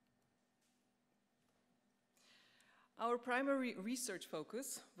 Our primary research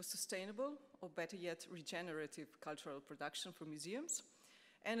focus was sustainable, or better yet, regenerative cultural production for museums.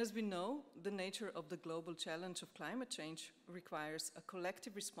 And as we know, the nature of the global challenge of climate change requires a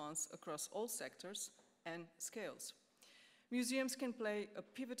collective response across all sectors and scales. Museums can play a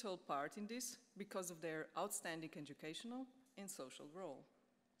pivotal part in this because of their outstanding educational and social role.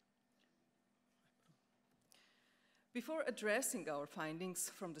 Before addressing our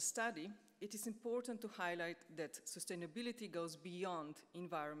findings from the study, it is important to highlight that sustainability goes beyond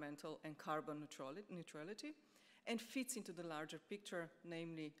environmental and carbon neutrality and fits into the larger picture,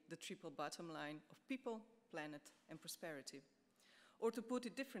 namely the triple bottom line of people, planet, and prosperity. Or to put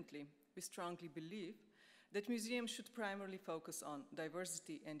it differently, we strongly believe that museums should primarily focus on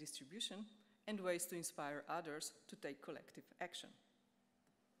diversity and distribution and ways to inspire others to take collective action.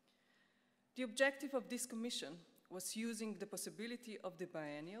 The objective of this commission was using the possibility of the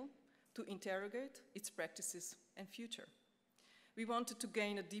biennial to interrogate its practices and future. We wanted to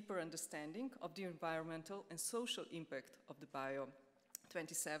gain a deeper understanding of the environmental and social impact of the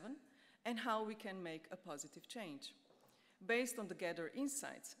BIO27 and how we can make a positive change. Based on the gathered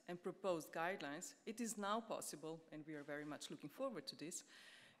insights and proposed guidelines, it is now possible, and we are very much looking forward to this,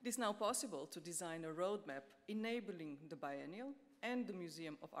 it is now possible to design a roadmap enabling the biennial and the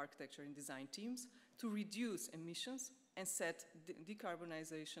Museum of Architecture and Design teams to reduce emissions and set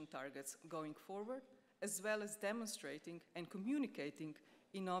decarbonization targets going forward, as well as demonstrating and communicating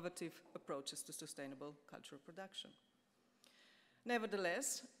innovative approaches to sustainable cultural production.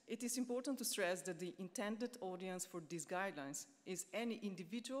 Nevertheless, it is important to stress that the intended audience for these guidelines is any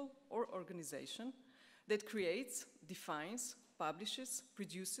individual or organization that creates, defines, publishes,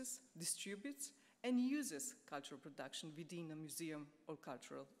 produces, distributes, and uses cultural production within a museum or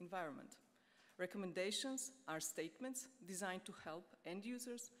cultural environment. Recommendations are statements designed to help end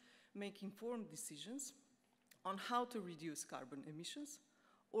users make informed decisions on how to reduce carbon emissions,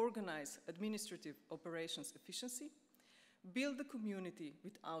 organize administrative operations efficiency, build the community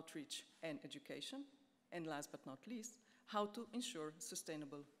with outreach and education, and last but not least, how to ensure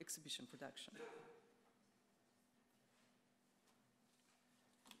sustainable exhibition production.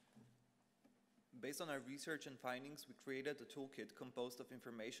 Based on our research and findings, we created a toolkit composed of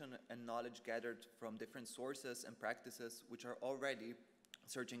information and knowledge gathered from different sources and practices which are already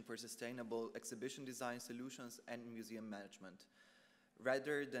searching for sustainable exhibition design solutions and museum management.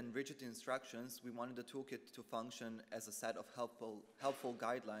 Rather than rigid instructions, we wanted the toolkit to function as a set of helpful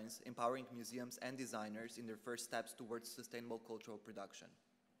guidelines, empowering museums and designers in their first steps towards sustainable cultural production.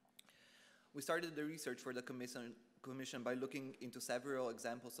 We started the research for the commission by looking into several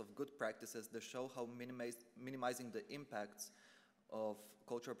examples of good practices that show how minimizing the impacts of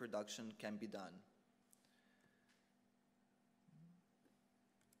cultural production can be done.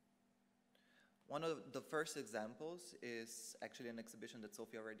 One of the first examples is actually an exhibition that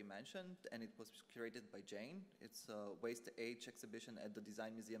Sophie already mentioned, and it was curated by Jane. It's a Waste Age exhibition at the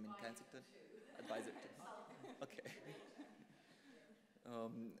Design Museum in Kensington. Advisor too. Okay.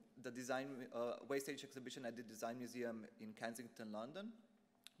 The Waste Age exhibition at the Design Museum in Kensington, London.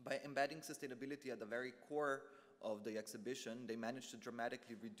 By embedding sustainability at the very core of the exhibition, they managed to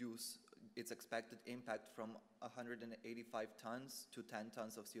dramatically reduce its expected impact from 185 tons to 10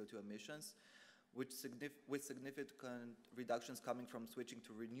 tons of CO2 emissions, with significant reductions coming from switching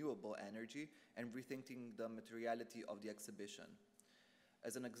to renewable energy and rethinking the materiality of the exhibition.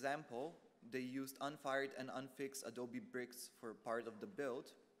 As an example, they used unfired and unfixed adobe bricks for part of the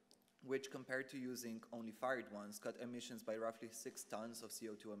build, which compared to using only fired ones, cut emissions by roughly 6 tons of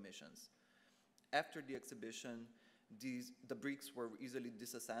CO2 emissions. After the exhibition, the bricks were easily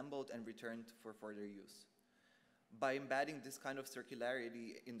disassembled and returned for further use. By embedding this kind of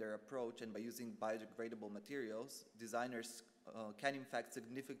circularity in their approach and by using biodegradable materials, designers can in fact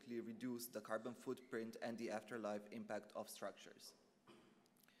significantly reduce the carbon footprint and the afterlife impact of structures.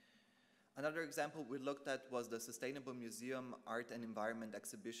 Another example we looked at was the Sustainable Museum Art and Environment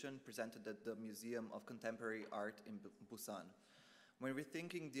exhibition presented at the Museum of Contemporary Art in Busan. When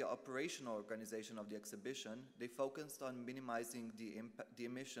rethinking the operational organization of the exhibition, they focused on minimizing the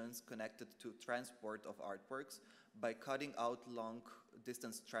emissions connected to transport of artworks by cutting out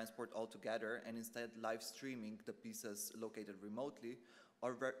long-distance transport altogether and instead live streaming the pieces located remotely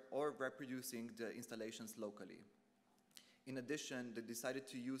or reproducing the installations locally. In addition, they decided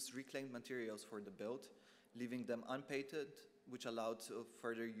to use reclaimed materials for the build, leaving them unpainted, which allowed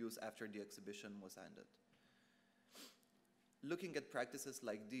further use after the exhibition was ended. Looking at practices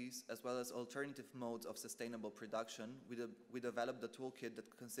like these, as well as alternative modes of sustainable production, we developed a toolkit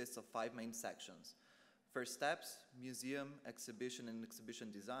that consists of 5 main sections. First steps: museum, exhibition and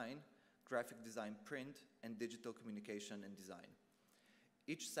exhibition design, graphic design print, and digital communication and design.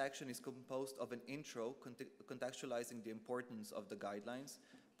 Each section is composed of an intro contextualizing the importance of the guidelines,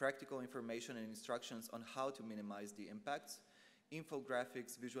 practical information and instructions on how to minimize the impacts,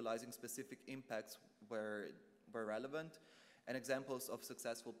 infographics visualizing specific impacts where relevant, and examples of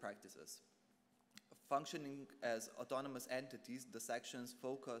successful practices. Functioning as autonomous entities, the sections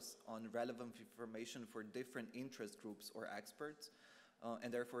focus on relevant information for different interest groups or experts,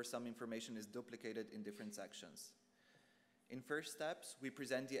 and therefore some information is duplicated in different sections. In first steps, we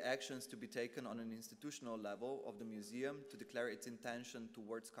present the actions to be taken on an institutional level of the museum to declare its intention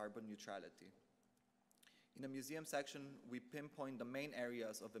towards carbon neutrality. In the museum section, we pinpoint the main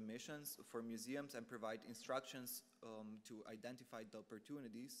areas of emissions for museums and provide instructions to identify the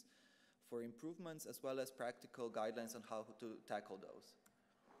opportunities for improvements as well as practical guidelines on how to tackle those.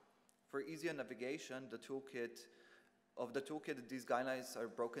 For easier navigation, these guidelines are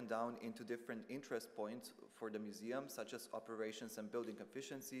broken down into different interest points for the museum, such as operations and building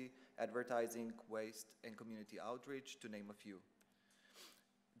efficiency, advertising, waste, and community outreach, to name a few.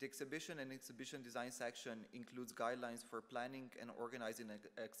 The exhibition and exhibition design section includes guidelines for planning and organizing an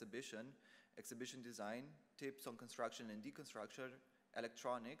exhibition, exhibition design, tips on construction and deconstruction,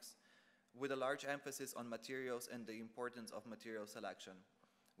 electronics, with a large emphasis on materials and the importance of material selection.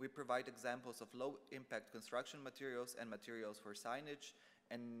 We provide examples of low-impact construction materials and materials for signage,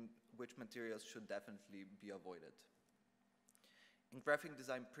 and which materials should definitely be avoided. In graphic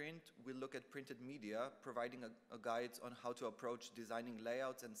design print, we look at printed media, providing a guide on how to approach designing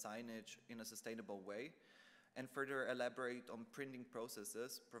layouts and signage in a sustainable way, and further elaborate on printing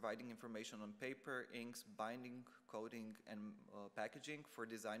processes, providing information on paper, inks, binding, coding, and packaging for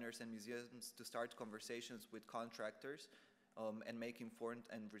designers and museums to start conversations with contractors and make informed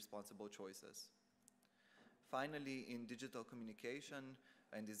and responsible choices. Finally, in digital communication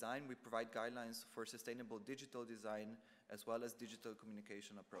and design, we provide guidelines for sustainable digital design as well as digital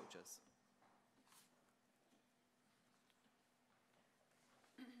communication approaches.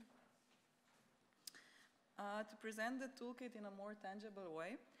 To present the toolkit in a more tangible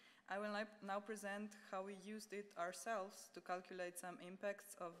way, I will now present how we used it ourselves to calculate some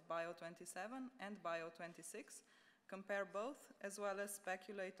impacts of BIO27 and BIO26, compare both, as well as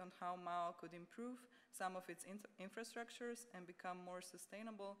speculate on how MAO could improve some of its infrastructures and become more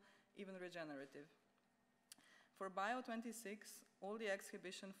sustainable, even regenerative. For BIO26, all the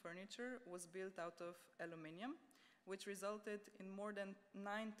exhibition furniture was built out of aluminium, which resulted in more than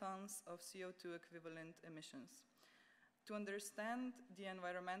 9 tons of CO2 equivalent emissions. To understand the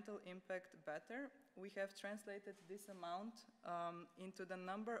environmental impact better, we have translated this amount into the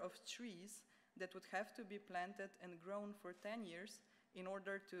number of trees that would have to be planted and grown for 10 years in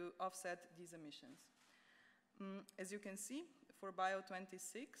order to offset these emissions. As you can see, for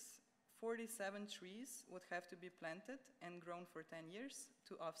BIO26, 47 trees would have to be planted and grown for 10 years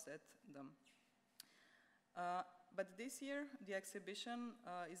to offset them. But this year, the exhibition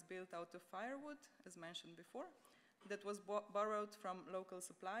is built out of firewood, as mentioned before, that was borrowed from local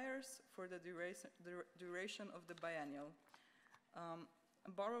suppliers for the duration of the biennial.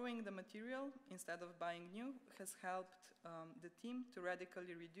 Borrowing the material instead of buying new has helped the team to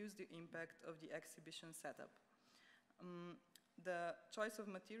radically reduce the impact of the exhibition setup. The choice of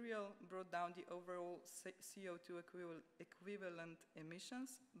material brought down the overall CO2 equivalent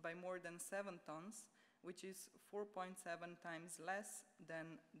emissions by more than 7 tons, which is 4.7 times less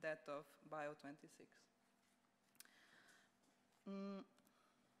than that of BIO26.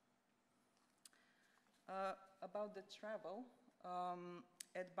 About the travel,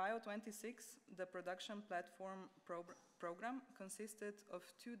 at BIO26, the production platform program consisted of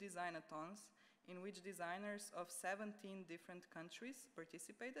 2 designathons in which designers of 17 different countries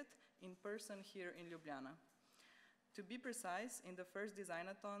participated in person here in Ljubljana. To be precise, in the first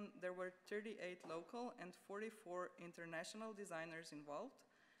designathon, there were 38 local and 44 international designers involved,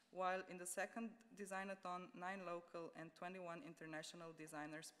 while in the second designathon, 9 local and 21 international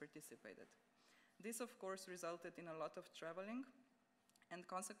designers participated. This, of course, resulted in a lot of traveling and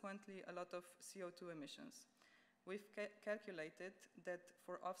consequently a lot of CO2 emissions. We've calculated that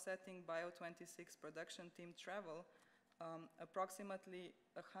for offsetting BIO26 production team travel, approximately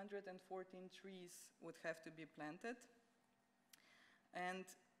 114 trees would have to be planted. And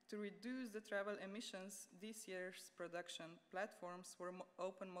to reduce the travel emissions, this year's production platforms were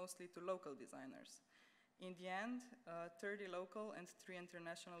open mostly to local designers. In the end, 30 local and 3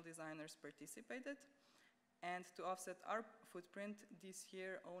 international designers participated. And to offset our footprint, this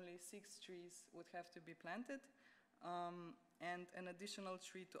year only 6 trees would have to be planted, and an additional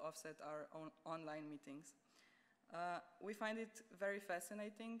tree to offset our own online meetings. We find it very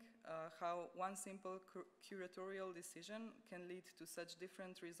fascinating how one simple curatorial decision can lead to such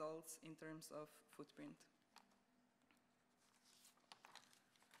different results in terms of footprint.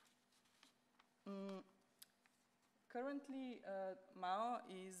 Currently, MAO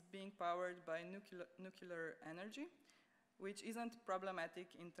is being powered by nuclear energy, which isn't problematic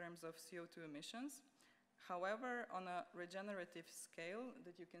in terms of CO2 emissions. However, on a regenerative scale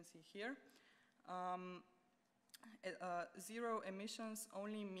that you can see here, zero emissions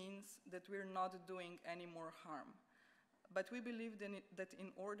only means that we're not doing any more harm. But we believe that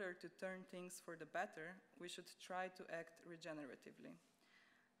in order to turn things for the better, we should try to act regeneratively.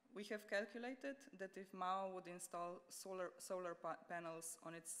 We have calculated that if MAO would install solar panels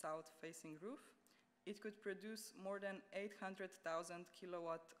on its south-facing roof, it could produce more than 800,000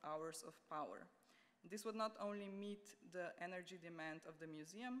 kilowatt-hours of power. This would not only meet the energy demand of the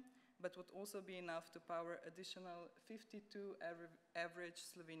museum, but would also be enough to power additional 52 average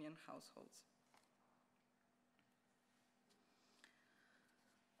Slovenian households.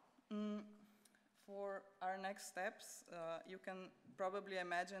 For our next steps, you can probably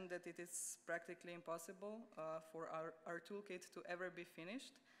imagine that it is practically impossible for our toolkit to ever be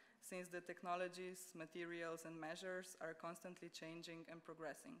finished, since the technologies, materials, and measures are constantly changing and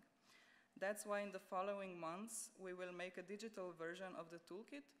progressing. That's why in the following months, we will make a digital version of the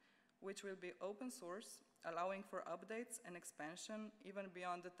toolkit, which will be open source, allowing for updates and expansion even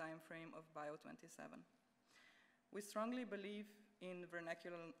beyond the time frame of BIO27. We strongly believe in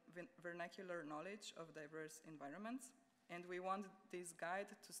vernacular knowledge of diverse environments, and we want this guide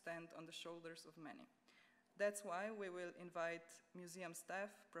to stand on the shoulders of many. That's why we will invite museum staff,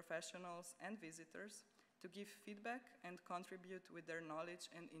 professionals, and visitors to give feedback and contribute with their knowledge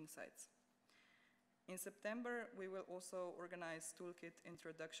and insights. In September, we will also organize toolkit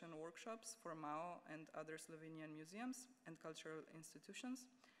introduction workshops for MAO and other Slovenian museums and cultural institutions,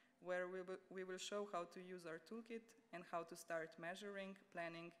 where we will show how to use our toolkit and how to start measuring,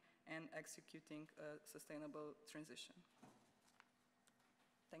 planning, and executing a sustainable transition.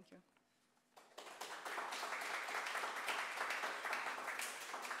 Thank you.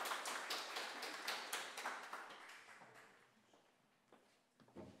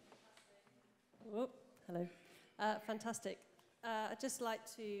 Oh, hello. Fantastic. I'd just like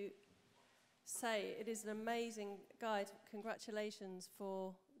to say it is an amazing guide. Congratulations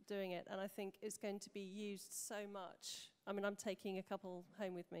for doing it, and I think it's going to be used so much. I mean, I'm taking a couple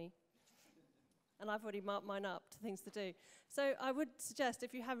home with me, and I've already marked mine up to things to do. So I would suggest,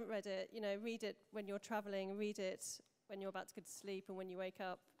 if you haven't read it, you know, read it when you're traveling, read it when you're about to go to sleep and when you wake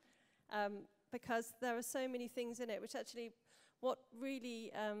up, because there are so many things in it, which actually, what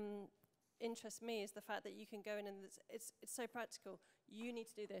really interests me is the fact that you can go in and it's so practical. You need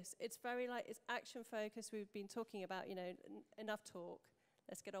to do this. It's very like, it's action focused. We've been talking about, you know, enough talk.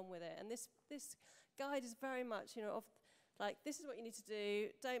 Let's get on with it. And this guide is very much, you know, of like, this is what you need to do.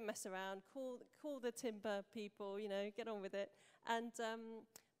 Don't mess around. Call the timber people, you know, get on with it. And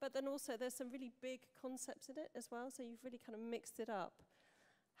but then also there's some really big concepts in it as well. So you've really kind of mixed it up.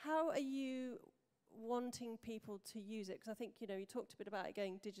 How are you wanting people to use it? Because I think, you know, you talked a bit about it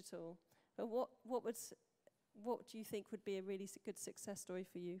going digital. But what do you think would be a really good success story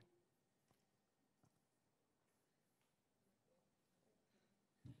for you?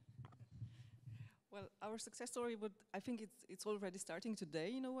 Well, our success story would, I think it's already starting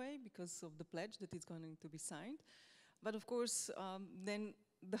today in a way because of the pledge that is going to be signed. But of course, then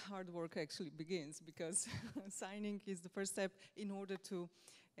the hard work actually begins because signing is the first step in order to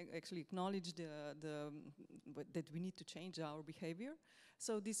actually acknowledge that we need to change our behavior.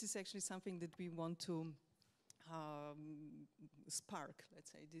 So this is actually something that we want to spark,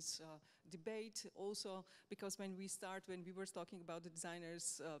 let's say, this debate also, because when we were talking about the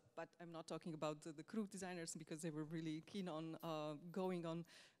designers, but I'm not talking about the crew designers because they were really keen on going on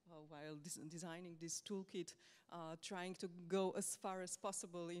while designing this toolkit, trying to go as far as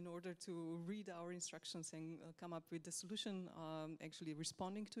possible in order to read our instructions and come up with the solution, actually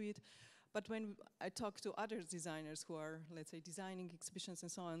responding to it. But when I talk to other designers who are, let's say, designing exhibitions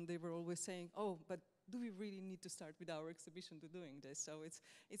and so on, they were always saying, oh, but do we really need to start with our exhibition to doing this? So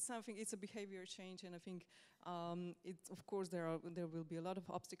it's something, it's a behavior change, and I think of course there will be a lot of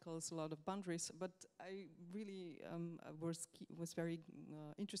obstacles, a lot of boundaries, but I really was very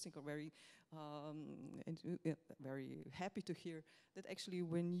interesting or very very happy to hear that actually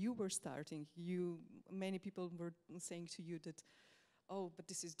when you were starting, many people were saying to you that, oh, but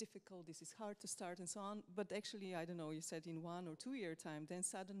this is difficult, this is hard to start and so on. But actually, I don't know, you said in 1 or 2 year time, then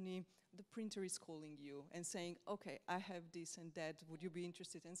suddenly the printer is calling you and saying, okay, I have this and that, would you be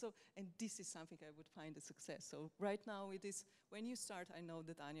interested? And so, and this is something I would find a success. So right now it is, when you start, I know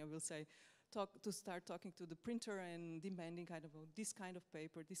that Anja will say, start talking to the printer and demanding kind of this kind of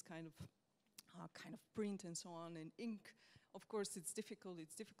paper, this kind of print and so on, and ink. Of course, it's difficult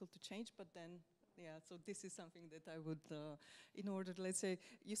to change, but then, yeah, so this is something that I would, in order, let's say,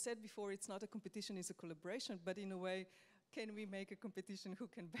 you said before it's not a competition, it's a collaboration, but in a way, can we make a competition who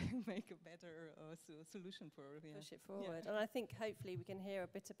can make a better solution for push it forward? Yeah. And I think hopefully we can hear a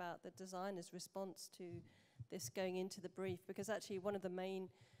bit about the designer's response to this going into the brief, because actually one of the main,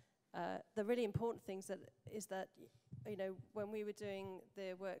 the really important things is that, you know, when we were doing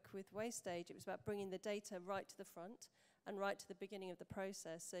the work with Wastage, it was about bringing the data right to the front and right to the beginning of the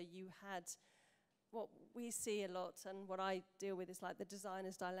process. So you had what we see a lot, and what I deal with is like the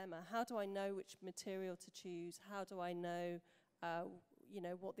designer's dilemma. How do I know which material to choose? How do I know, you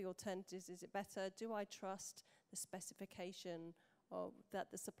know, what the alternatives? Is it better? Do I trust the specification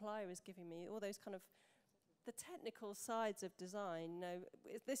that the supplier is giving me? All those kind of the technical sides of design. You know,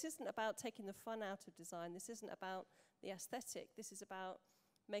 this isn't about taking the fun out of design. This isn't about the aesthetic. This is about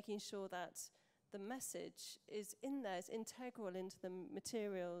making sure that the message is in there, is integral into the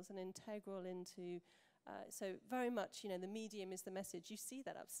materials and integral into, so very much, you know, the medium is the message. You see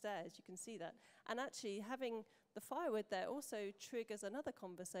that upstairs, you can see that. And actually having the firewood there also triggers another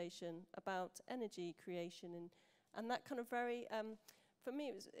conversation about energy creation and that kind of very, for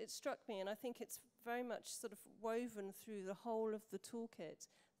me, it struck me, and I think it's very much sort of woven through the whole of the toolkit,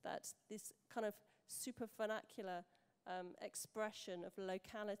 that this kind of super vernacular expression of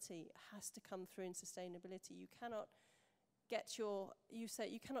locality has to come through in sustainability. You cannot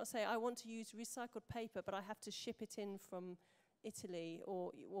you cannot say, I want to use recycled paper, but I have to ship it in from Italy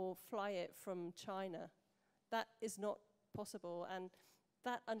or fly it from China. That is not possible. And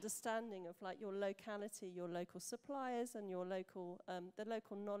that understanding of like your locality, your local suppliers, and your local the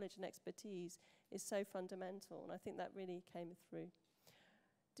local knowledge and expertise is so fundamental. And I think that really came through.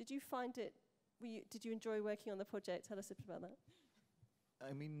 Did you find it? Did you enjoy working on the project? Tell us a bit about that.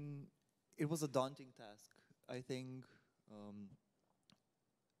 I mean, it was a daunting task. I think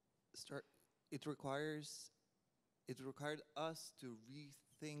it required us to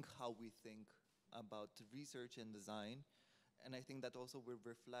rethink how we think about research and design, and I think that also will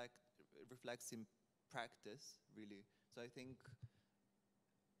reflects in practice, really. So I think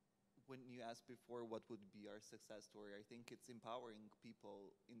when you asked before what would be our success story, I think it's empowering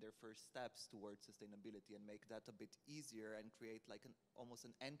people in their first steps towards sustainability and make that a bit easier and create like almost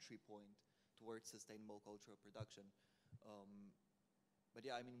an entry point towards sustainable cultural production. But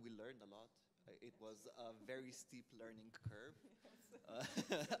yeah, I mean, we learned a lot. It was a very steep learning curve.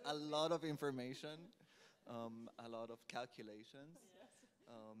 A lot of information, a lot of calculations. Yes.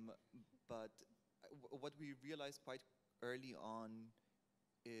 But what we realized quite early on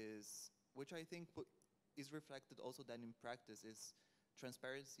is, which I think is reflected also then in practice, is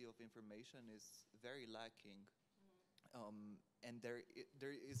transparency of information is very lacking. And there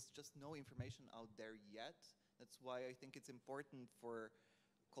is just no information out there yet. That's why I think it's important for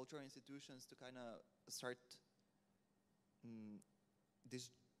cultural institutions to kind of start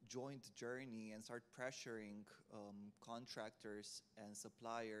this joint journey and start pressuring contractors and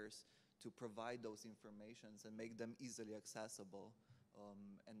suppliers to provide those informations and make them easily accessible.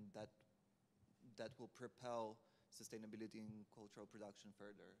 And that will propel sustainability in cultural production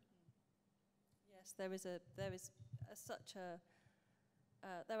further. Yeah, Yes, there is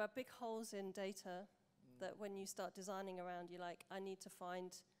there are big holes in data that when you start designing around, you're like, I need to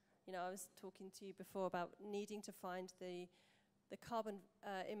find, you know, I was talking to you before about needing to find the carbon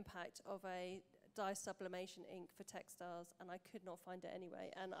impact of a dye sublimation ink for textiles, and I could not find it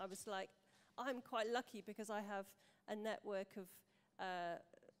anyway. And I was like, I'm quite lucky because I have a network of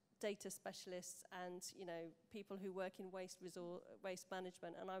data specialists and, you know, people who work in waste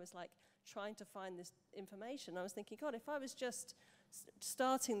management, and I was like trying to find this information. I was thinking, God, if I was just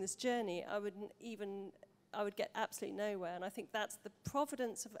starting this journey, I would get absolutely nowhere. And I think that's the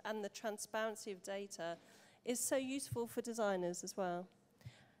provenance of and the transparency of data is so useful for designers as well.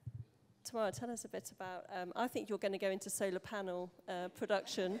 Tamara, tell us a bit about, I think you're going to go into solar panel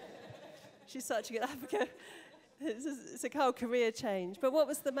production. She's such a good advocate. It's a whole career change. But what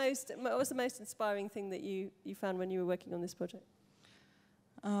was the most inspiring thing that you found when you were working on this project?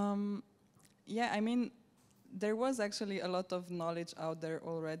 Yeah, I mean, there was actually a lot of knowledge out there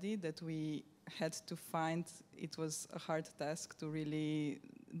already that we had to find. It was a hard task to really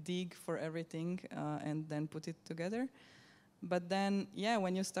dig for everything and then put it together. But then, yeah,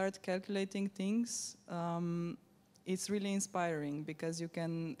 when you start calculating things, it's really inspiring because you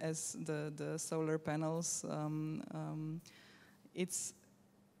can, as the solar panels,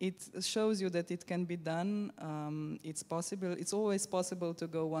 it shows you that it can be done. It's possible. It's always possible to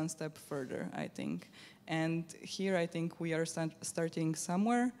go one step further, I think. And here, I think we are starting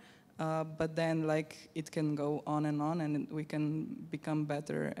somewhere, but then, like, it can go on, and we can become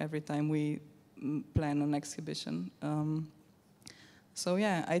better every time we plan an exhibition. So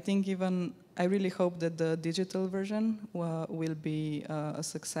yeah, I think I really hope that the digital version will be a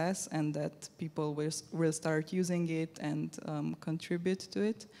success and that people will start using it and contribute to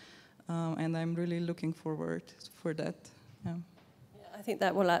it. And I'm really looking forward for that. Yeah. Yeah, I think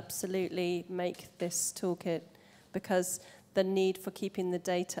that will absolutely make this toolkit, because the need for keeping the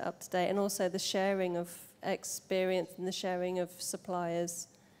data up to date and also the sharing of experience and the sharing of suppliers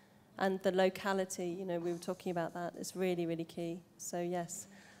and the locality, you know, we were talking about that, is really, really key. So yes,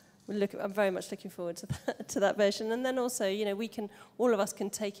 I'm very much looking forward to that version. And then also, you know, all of us can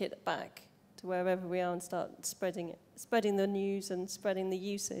take it back to wherever we are and start spreading it, spreading the news and spreading the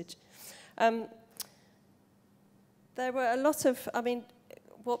usage. There were a lot of, I mean,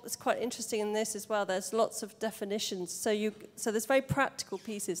 what was quite interesting in this as well, there's lots of definitions. So there's very practical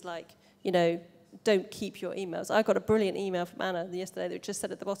pieces like, you know, don't keep your emails. I got a brilliant email from Anna yesterday that just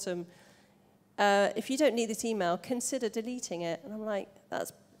said at the bottom, if you don't need this email, consider deleting it. And I'm like,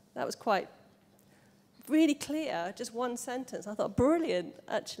 that was quite really clear, just one sentence. I thought, brilliant,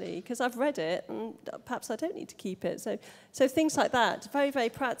 actually, because I've read it, and perhaps I don't need to keep it. So things like that, very, very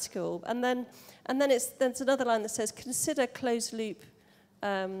practical. And then there's another line that says, consider closed loop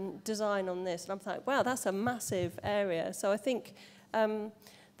design on this. And I'm like, wow, that's a massive area. So I think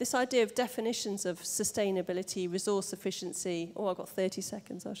this idea of definitions of sustainability, resource efficiency, I've got 30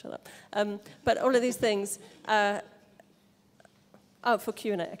 seconds, I'll shut up. But all of these things, for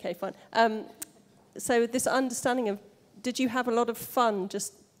Q&A, okay, fine. So this understanding of, did you have a lot of fun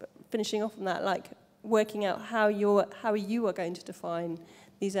just finishing off on that, like working out how you are going to define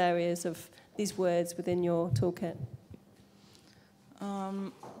these areas of these words within your toolkit?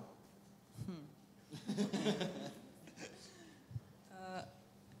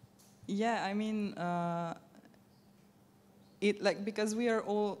 Yeah, I mean, because we are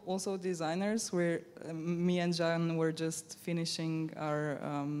all also designers. Me and Jan were just finishing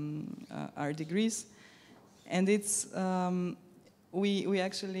our degrees, and it's we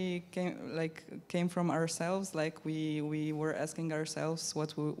actually came from ourselves. Like we were asking ourselves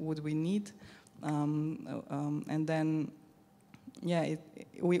what would we need, and then yeah,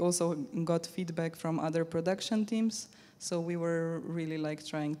 we also got feedback from other production teams. So we were really like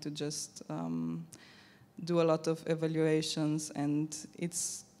trying to just do a lot of evaluations, and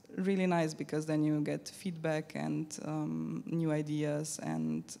it's really nice because then you get feedback and new ideas,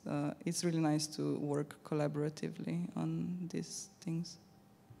 and it's really nice to work collaboratively on these things.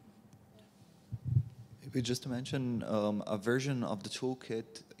 Maybe just to mention, a version of the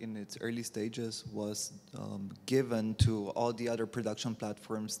toolkit in its early stages was given to all the other production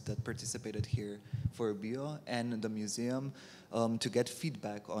platforms that participated here for BIO and the museum to get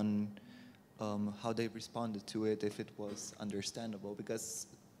feedback on how they responded to it, if it was understandable. Because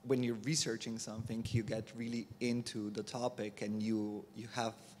when you're researching something, you get really into the topic and you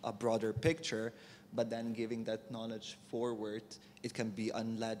have a broader picture, but then giving that knowledge forward, it can be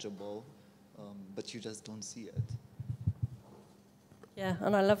unlegible. But you just don't see it. Yeah,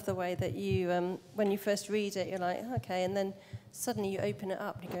 and I love the way that you, when you first read it, you're like, okay, and then suddenly you open it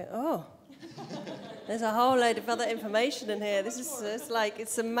up and you go, oh, There's a whole load of other information in here. This is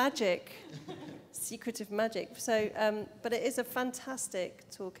it's some magic, secretive magic. So, but it is a fantastic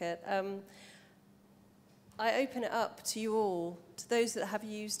toolkit. I open it up to you all, to those that have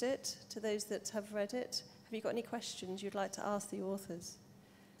used it, to those that have read it. Have you got any questions you'd like to ask the authors?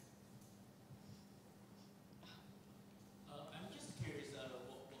 I'm just curious,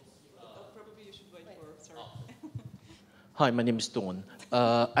 probably you should wait for, sorry. Hi, my name is Dawn.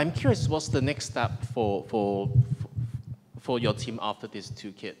 I'm curious, what's the next step for your team after this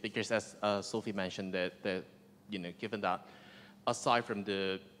toolkit? Because as Sophie mentioned, that given that aside from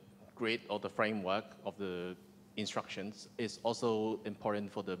the grid or the framework of the instructions, it's also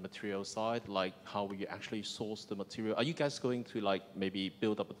important for the material side, like how we actually source the material. Are you guys going to maybe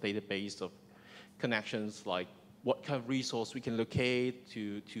build up a database of connections, like what kind of resource we can locate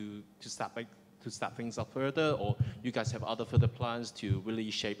to step things up further, or you guys have other further plans to really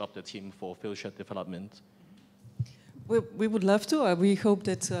shape up the team for future development? We would love to. We hope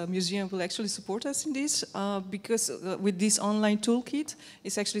that museum will actually support us in this because with this online toolkit,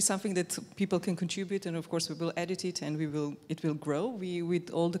 it's actually something that people can contribute, and of course we will edit it and it will grow. With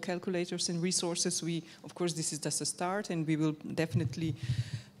all the calculators and resources, of course this is just a start, and we will definitely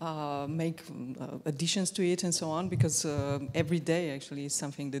make additions to it and so on, because every day actually is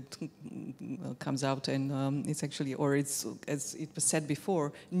something that comes out, and it's actually, or it's, as it was said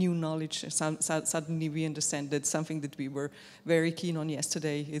before, new knowledge. Suddenly we understand that something that we were very keen on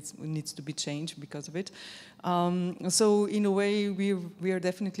yesterday, it needs to be changed because of it. So in a way, we are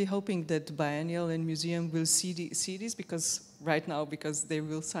definitely hoping that biennial and museum will see this, because right now, because they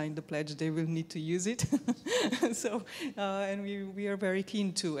will sign the pledge, they will need to use it. So, and we are very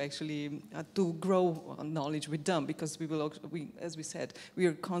keen to actually to grow knowledge with them, because as we said, we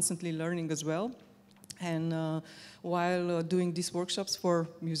are constantly learning as well. And while doing these workshops for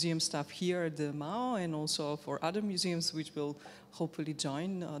museum staff here at the MAO, and also for other museums which will hopefully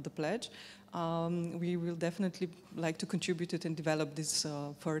join the pledge, we will definitely like to contribute it and develop this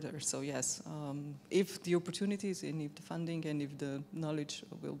further. So yes, if the opportunities and if the funding and if the knowledge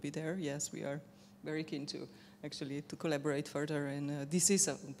will be there, yes, we are very keen to actually to collaborate further. And this is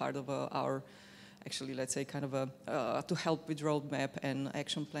a part of our, actually, let's say, kind of to help with roadmap and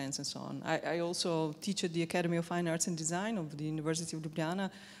action plans and so on. I also teach at the Academy of Fine Arts and Design of the University of Ljubljana.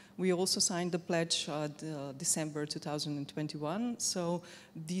 We also signed the pledge December 2021. So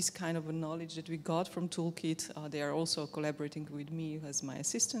this kind of a knowledge that we got from Toolkit, they are also collaborating with me as my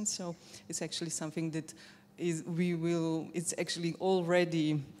assistant. So it's actually something that it's actually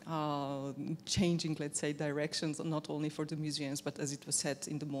already changing, let's say, directions, not only for the museums, but as it was said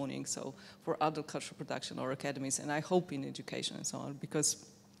in the morning, so for other cultural production or academies, and I hope in education and so on, because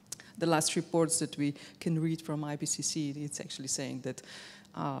the last reports that we can read from IPCC, it's actually saying that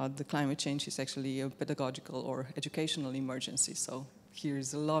the climate change is actually a pedagogical or educational emergency. So here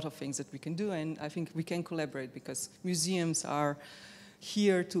is a lot of things that we can do, and I think we can collaborate, because museums are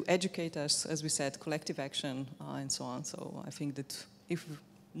here to educate us, as we said, collective action and so on. So I think that if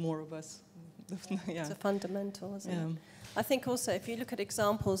more of us, yeah. It's a fundamental, isn't it? I think also if you look at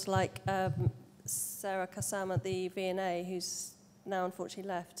examples like Sarah Kassam at the V&A, who's now unfortunately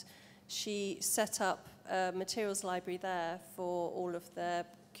left, she set up a materials library there for all of their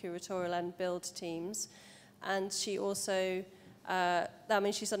curatorial and build teams. And she also, I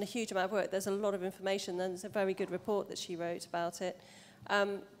mean, she's done a huge amount of work. There's a lot of information, and there's a very good report that she wrote about it.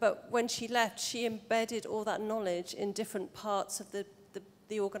 But when she left, she embedded all that knowledge in different parts of the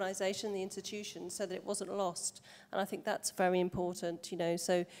organisation, the institution, so that it wasn't lost. And I think that's very important, you know.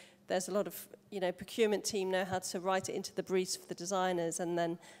 So there's a lot of, you know, procurement team know how to write it into the briefs for the designers, and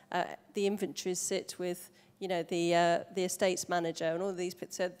then the inventories sit with, you know, the estates manager and all these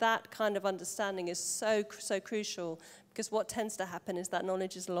bits. So that kind of understanding is so crucial, because what tends to happen is that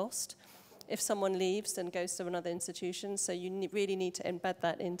knowledge is lost if someone leaves and goes to another institution. So you really need to embed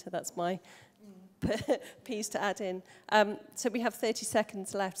that into, that's my piece to add in. So we have 30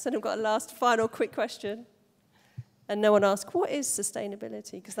 seconds left. So I've got a last final quick question. And no one asked, what is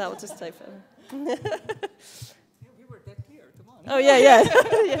sustainability? Because that will just take forever. Yeah, we were that clear, come on. Oh, yeah, yeah.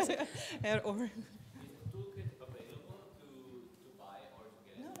 Yes.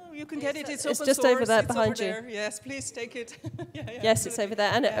 You can get it. It's just open source. over there behind you. There. Yes, please take it. Yeah, yes, it's over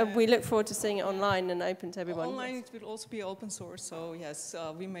there, and we look forward to seeing it online and open to everyone. Online, it will also be open source. So yes,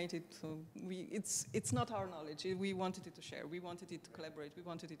 we made it. It's not our knowledge. We wanted it to share. We wanted it to collaborate. We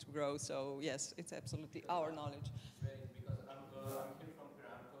wanted it to grow. So yes, it's absolutely our knowledge. Because I'm here from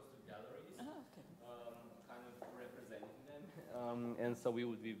Pyramicos to galleries, kind of representing them. and so we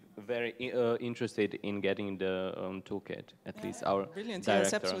would be very interested in getting the toolkit, at least our brilliant. director.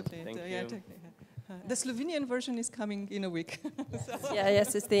 Yes, absolutely. Thank you. Yeah, the Slovenian version is coming in a week. So. Yeah,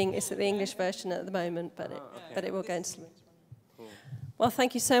 yes, it's the English version at the moment, but it will go into Slovenian. Cool. Well,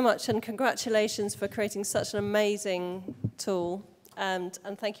 thank you so much, and congratulations for creating such an amazing tool, and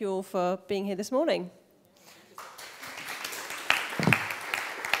thank you all for being here this morning.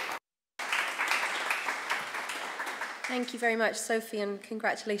 Thank you very much, Sophie, and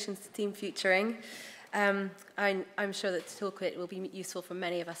congratulations to Team Futuring. I'm sure that the toolkit will be useful for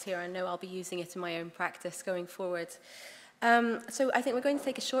many of us here. I know I'll be using it in my own practice going forward. So I think we're going to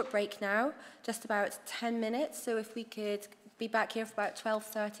take a short break now, just about 10 minutes. So if we could be back here for about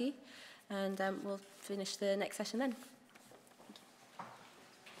 12:30, and we'll finish the next session then.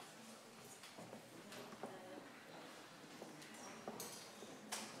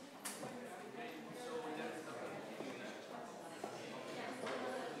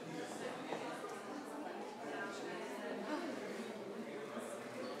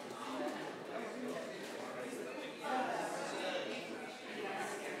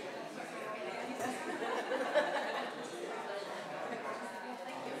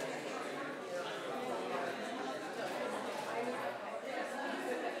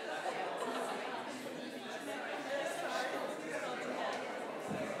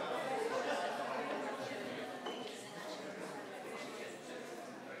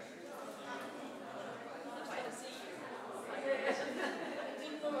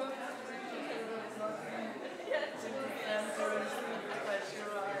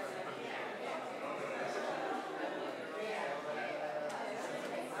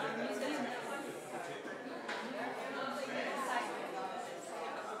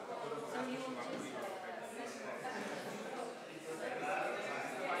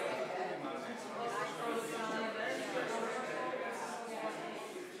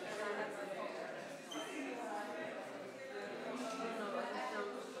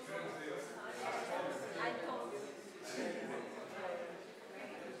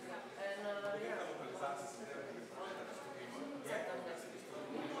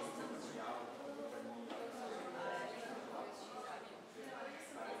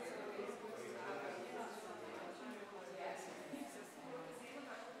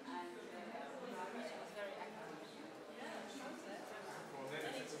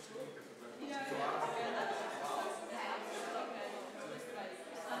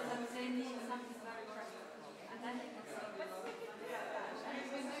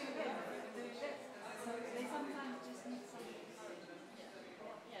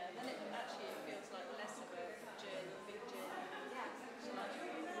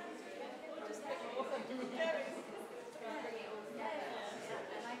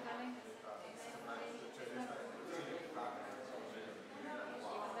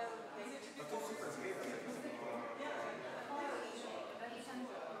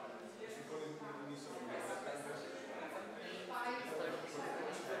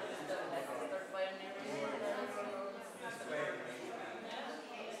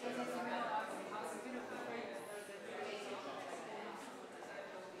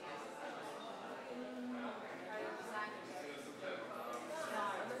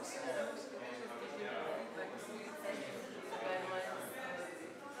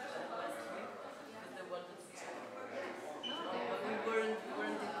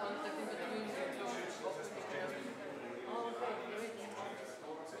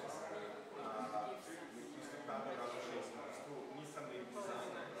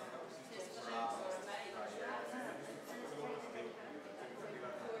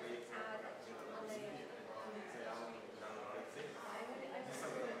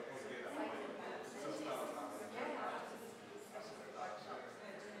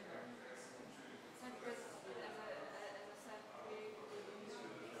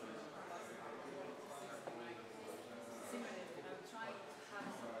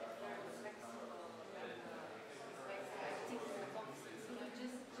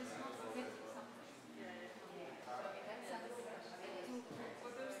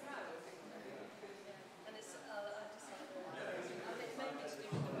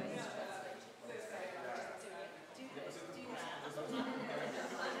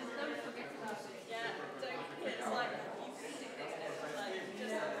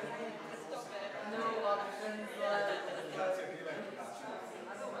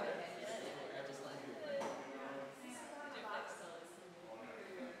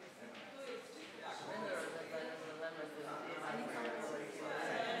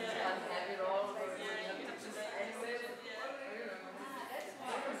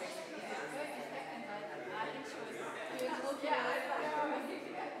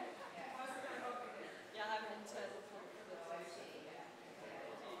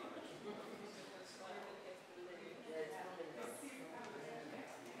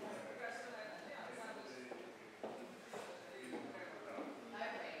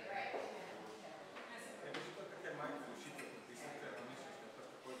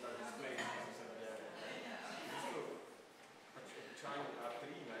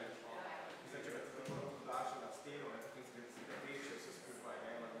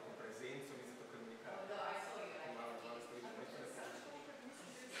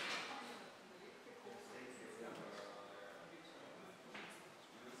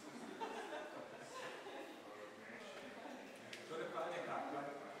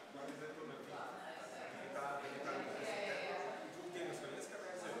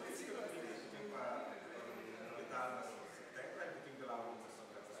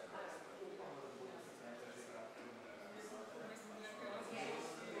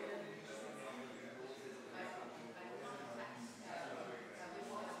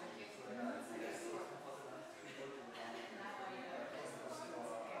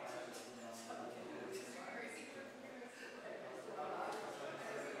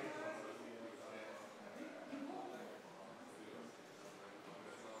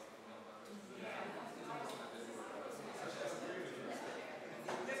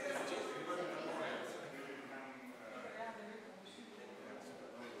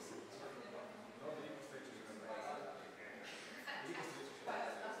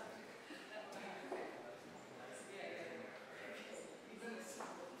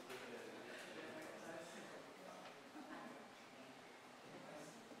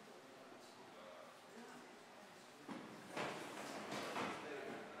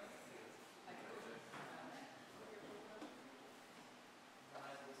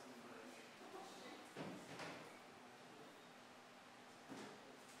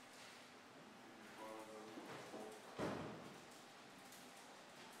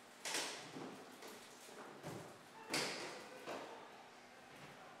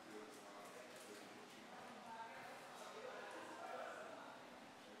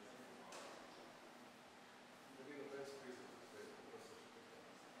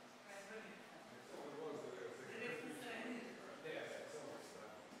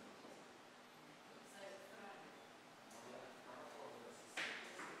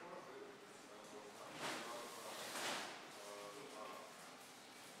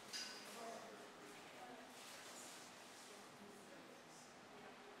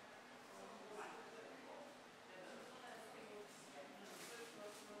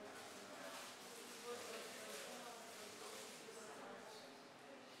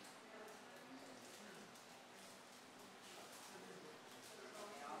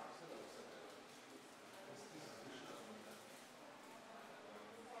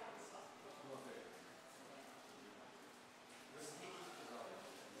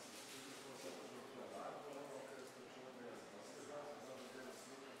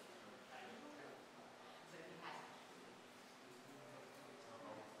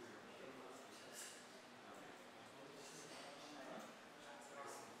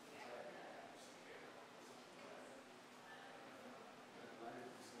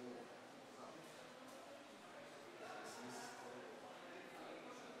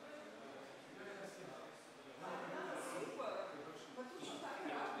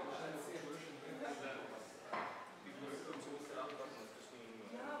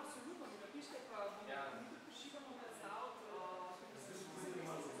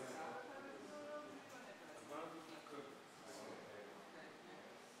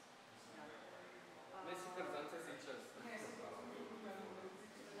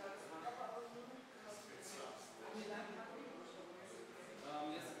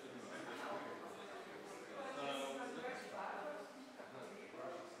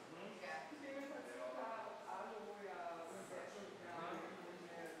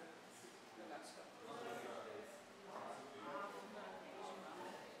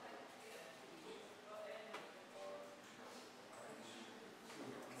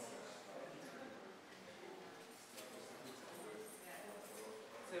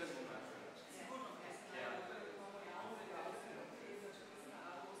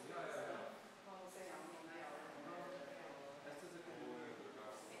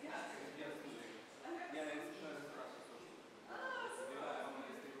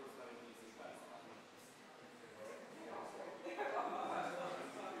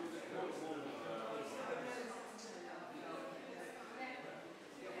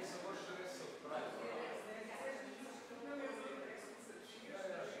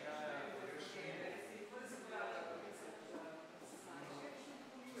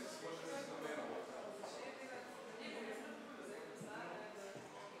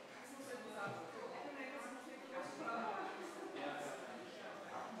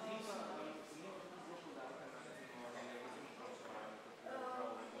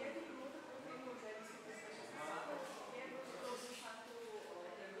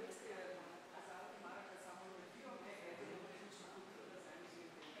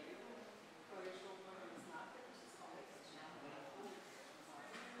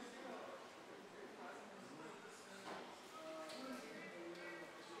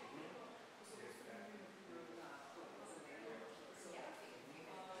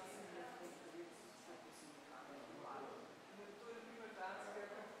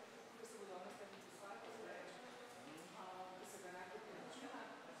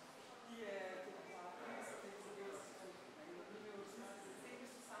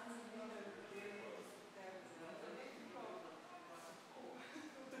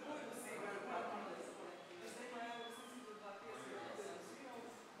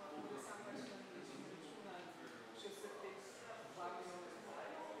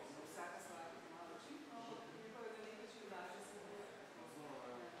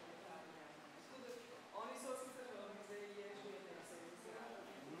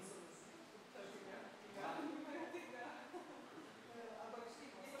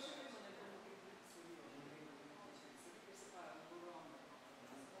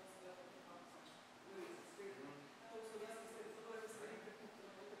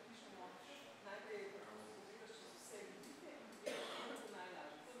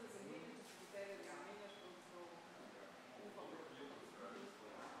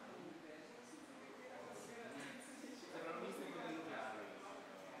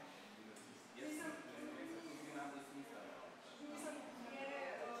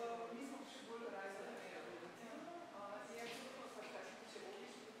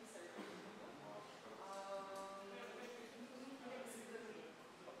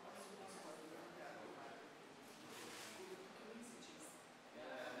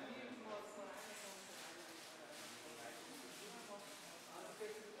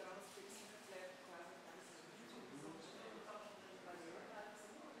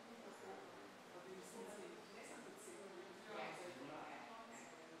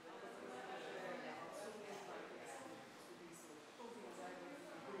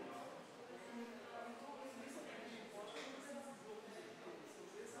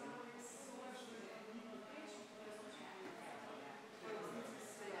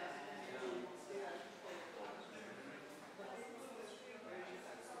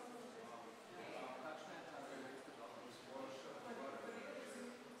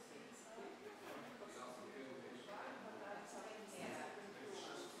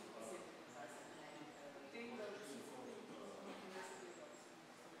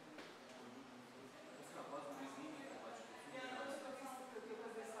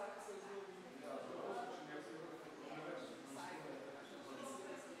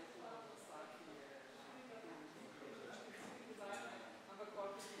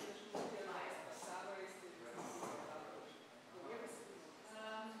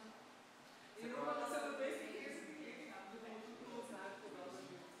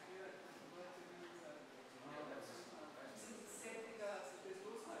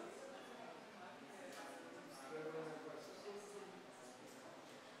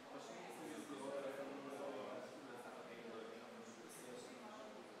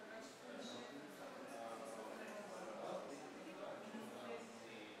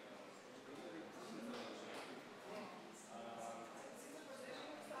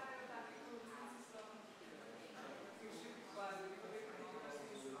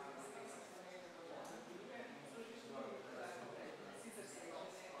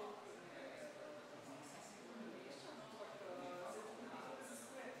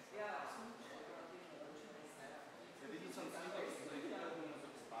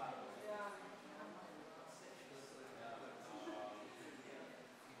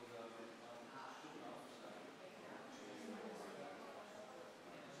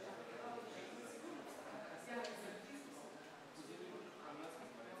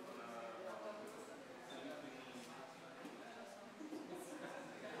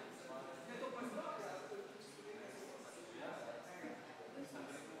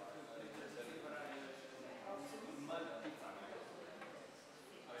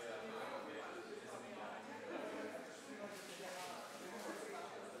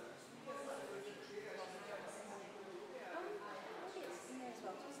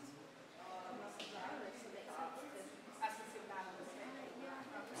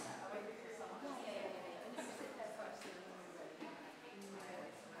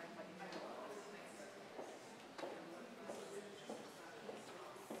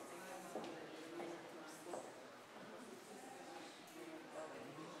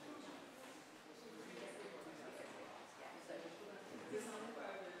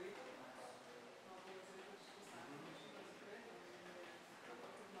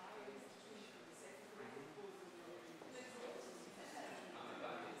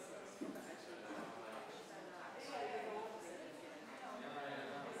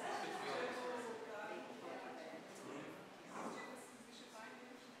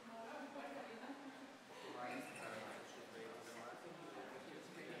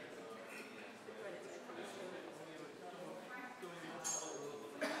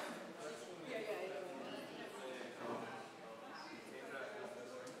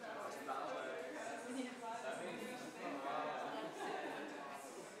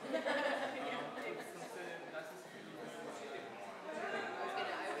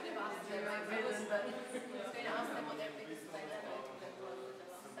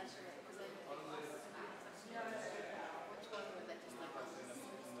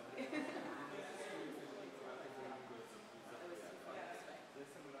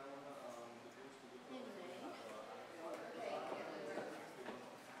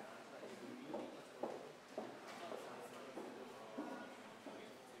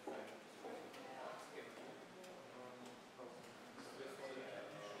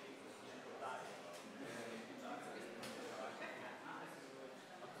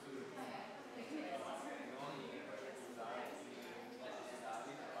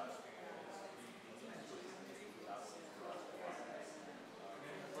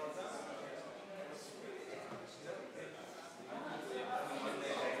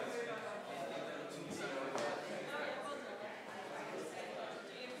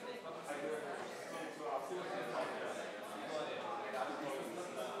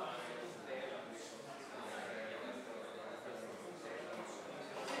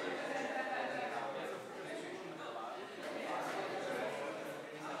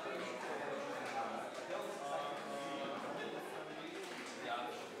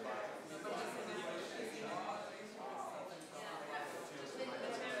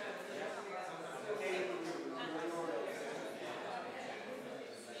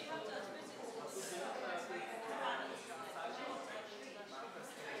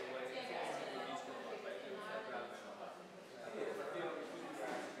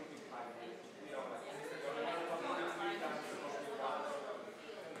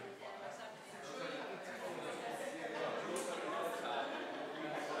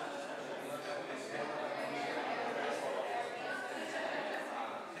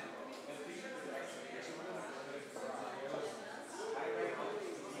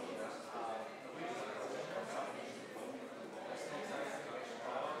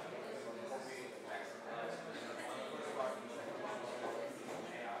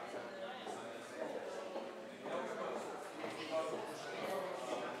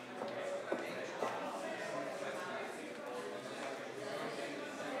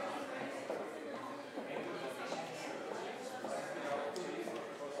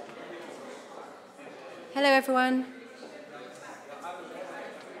 Hello, everyone.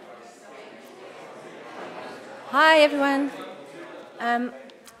 Hi, everyone.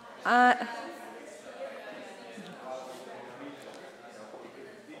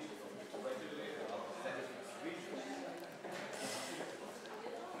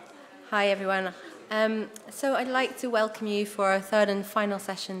 Hi, everyone. So I'd like to welcome you for our third and final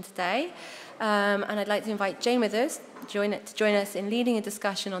session today. And I'd like to invite Jane Withers to join us in leading a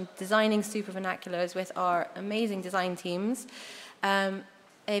discussion on designing super vernaculars with our amazing design teams,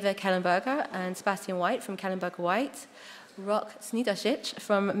 𝗍𝗂𝗪𝗏𝗏 and Sebastian White from 𝗕𝗂𝗪𝗏𝗏, 𝗏𝗂𝗏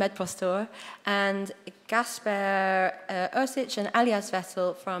from 𝗪𝗏 and 𝗃𝗃 and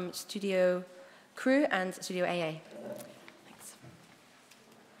𝗍𝗂𝗪𝗏𝗏 from Studio Crew and Studio AA.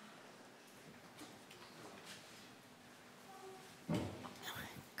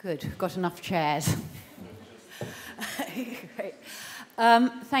 Good, got enough chairs. Great.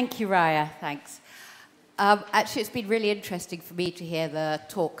 Thank you, Raya, thanks. Actually, it's been really interesting for me to hear the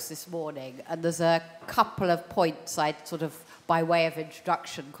talks this morning, and there's a couple of points I'd sort of, by way of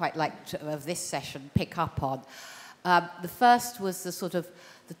introduction, quite like to, of this session, pick up on. The first was the sort of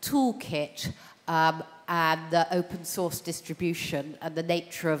the toolkit and the open source distribution and the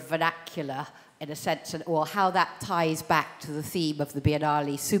nature of vernacular in a sense, or how that ties back to the theme of the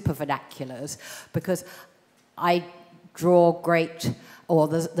Biennale super vernaculars, because I draw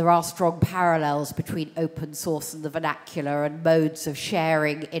there are strong parallels between open source and the vernacular and modes of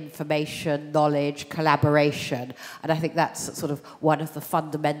sharing information, knowledge, collaboration. And I think that's sort of one of the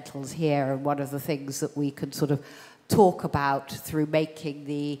fundamentals here and one of the things that we can sort of talk about through making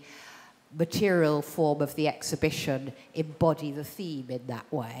the material form of the exhibition embody the theme in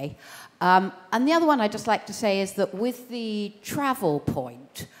that way. And the other one I'd just like to say is that with the travel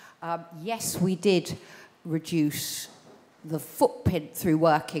point, yes, we did reduce the footprint through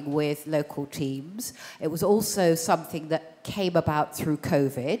working with local teams. It was also something that came about through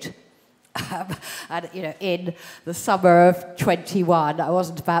COVID. And you know, in the summer of 21, I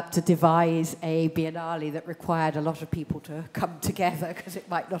wasn't about to devise a Biennale that required a lot of people to come together because it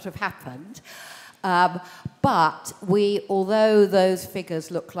might not have happened. But although those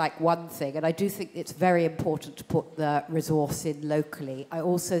figures look like one thing, and I do think it's very important to put the resource in locally, I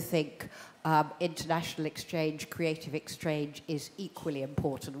also think international exchange, creative exchange is equally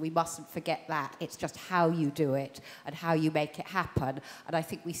important. We mustn't forget that. It's just how you do it and how you make it happen. And I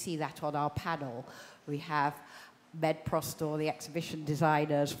think we see that on our panel. We have 𝗪 the exhibition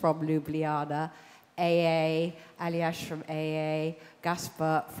designers from Ljubljana, AA, Alias from AA,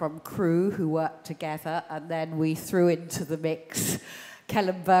 Gasper from Crew, who worked together, and then we threw into the mix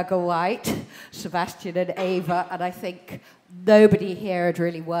𝗂𝗪𝗏𝗏, Sebastian and Eva, and I think nobody here had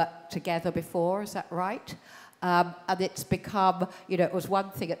really worked together before, is that right? And it's become, you know, it was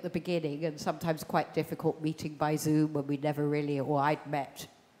one thing at the beginning and sometimes quite difficult meeting by Zoom when we never really, or I'd met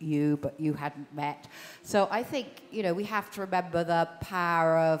you, but you hadn't met. So I think, you know, we have to remember the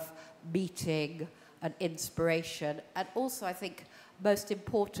power of meeting and inspiration. And also I think most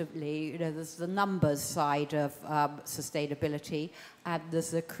importantly, you know, there's the numbers side of sustainability, and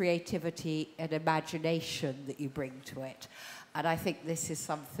there's the creativity and imagination that you bring to it. And I think this is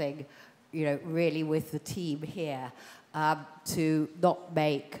something, you know, really with the team here, to not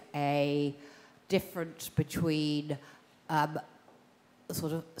make a difference between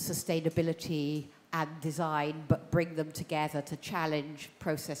sort of sustainability and design, but bring them together to challenge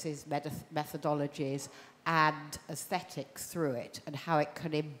processes, methodologies, and aesthetics through it, and how it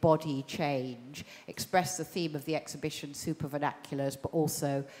can embody change, express the theme of the exhibition, super vernaculars, but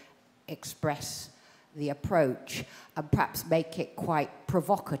also express the approach and perhaps make it quite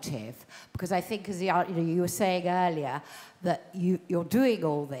provocative. Because I think, as you were saying earlier, that you're doing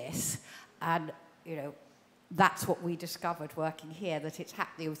all this, and you know, that's what we discovered working here, that it's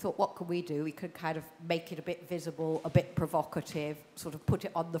happening. We thought, what can we do? We could kind of make it a bit visible, a bit provocative, sort of put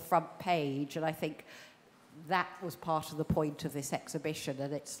it on the front page, and I think that was part of the point of this exhibition,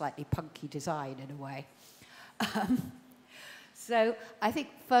 and it's slightly punky design in a way. So I think,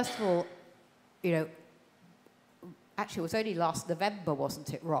 first of all, you know, actually it was only last November,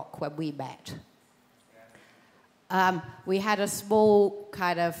 wasn't it, Rock, when we met? We had a small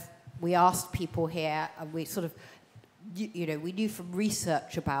kind of, we asked people here, and we sort of, you know, we knew from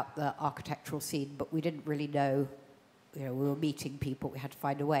research about the architectural scene, but we didn't really know, you know, we were meeting people, we had to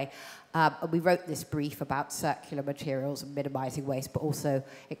find a way. And we wrote this brief about circular materials and minimizing waste, but also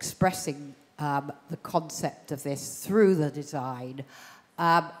expressing the concept of this through the design.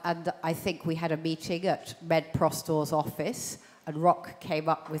 And I think we had a meeting at 𝗪𝗏𝗏's office, and Rock came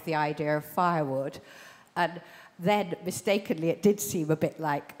up with the idea of firewood. And then, mistakenly, it did seem a bit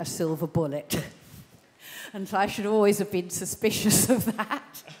like a silver bullet. And so I should always have been suspicious of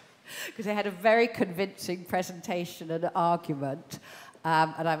that, because they had a very convincing presentation and argument.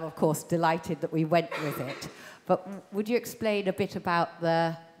 And I'm, of course, delighted that we went with it. But would you explain a bit about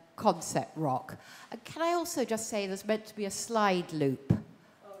the concept rock? And can I also just say there's meant to be a slide loop.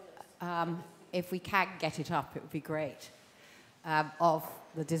 If we can get it up, it would be great, of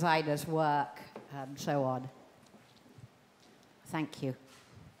the designer's work and so on. Thank you.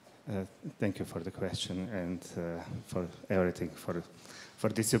 Thank you for the question and for everything, for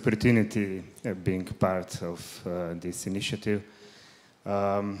this opportunity being part of this initiative.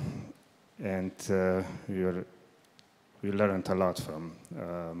 And we learned a lot from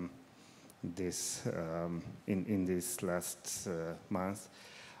this in these last months,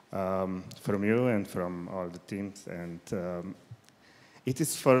 from you and from all the teams. And it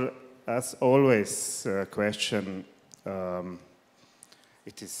is for us always a question.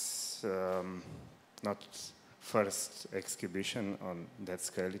 It is not first exhibition on that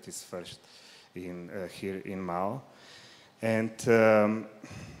scale. It is first here in Mao. And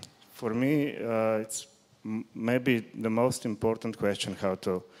for me, it's maybe the most important question: how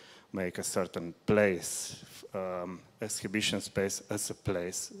to make a certain place, exhibition space, as a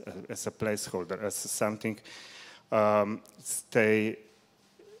place, as a placeholder, as something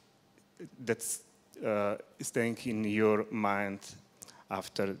that's staying in your mind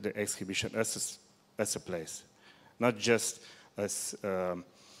after the exhibition, as a place, not just as a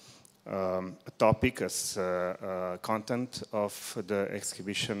topic, as content of the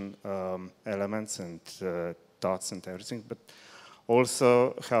exhibition elements and thoughts and everything, but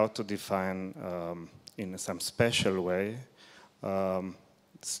also how to define in some special way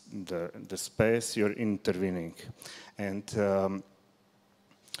the space you're intervening. And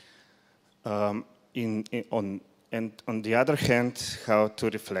on the other hand, how to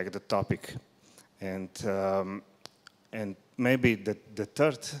reflect the topic. And maybe the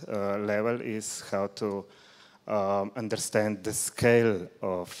third level is how to understand the scale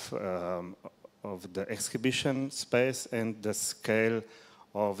of the exhibition space and the scale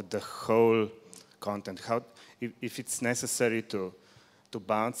of the whole content. How, if it's necessary to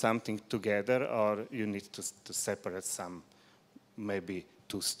bound something together, or you need to separate some maybe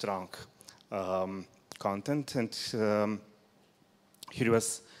too strong content. And here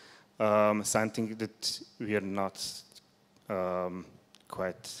was something that we are not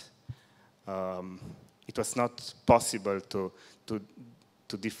quite, it was not possible to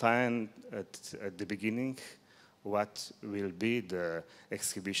define at the beginning what will be the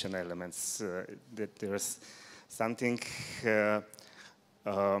exhibition elements. That there was something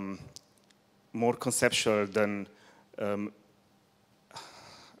more conceptual than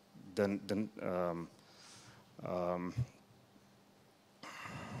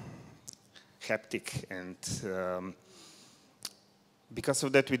haptic, and because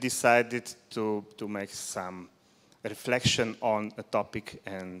of that we decided to make some reflection on a topic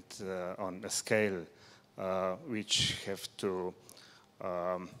and on a scale which have to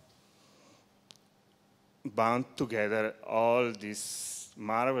bound together all these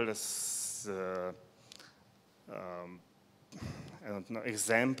marvelous I don't know,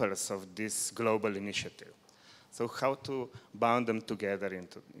 examples of this global initiative. So how to bound them together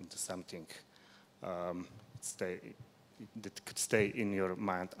into something that could stay in your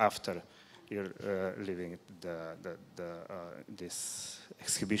mind after you're leaving this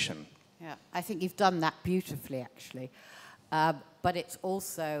exhibition. Yeah, I think you've done that beautifully, actually. But it's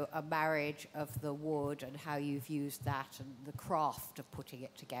also a marriage of the wood and how you've used that, and the craft of putting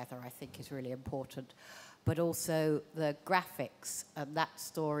it together, I think, is really important. But also the graphics, and that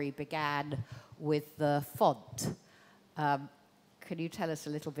story began with the font. Can you tell us a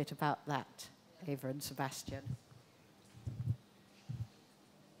little bit about that, Eva and Sebastian?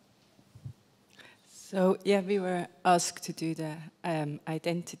 So yeah, we were asked to do the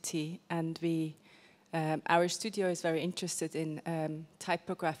identity, and our studio is very interested in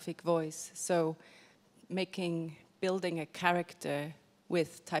typographic voice. So building a character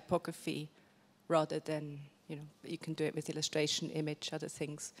with typography, rather than, you can do it with illustration, image, other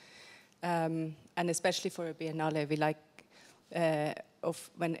things. And especially for a Biennale, we like,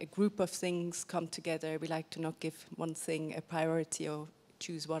 when a group of things come together, we like to not give one thing a priority or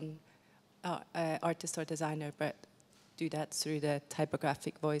choose one artist or designer, but do that through the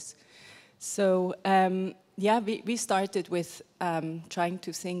typographic voice. So yeah, we started with trying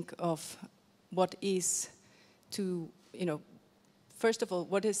to think of what is first of all,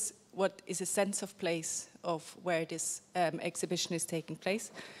 what is a sense of place of where this exhibition is taking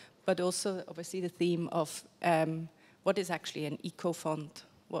place, but also obviously the theme of what is actually an eco font,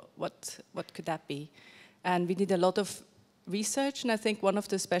 what could that be? And we did a lot of research, and I think one of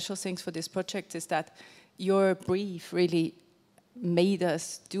the special things for this project is that your brief really made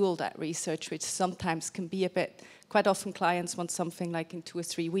us do all that research, which sometimes can be a bit, quite often clients want something like in 2 or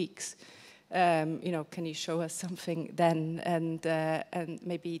 3 weeks. You know, can you show us something then? And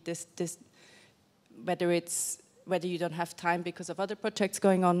maybe this whether you don't have time because of other projects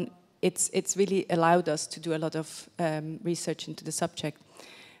going on, it's really allowed us to do a lot of research into the subject.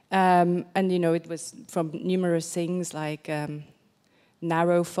 And you know, it was from numerous things like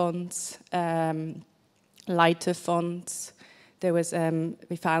narrow fonts, lighter fonts. There was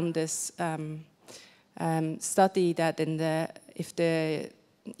we found this study that if the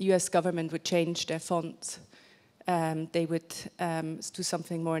US government would change their fonts, they would do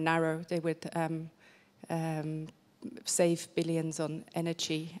something more narrow. They would save billions on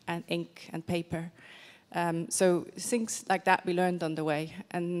energy and ink and paper. So things like that we learned on the way,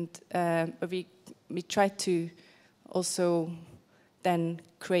 and we tried to also then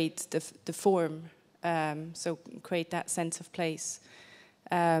create the form, so create that sense of place.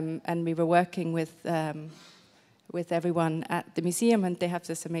 And we were working with everyone at the museum, and they have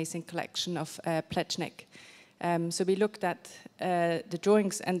this amazing collection of Plečnik. So we looked at the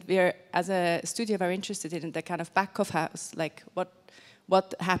drawings, and we're, as a studio, very interested in the kind of back of house, like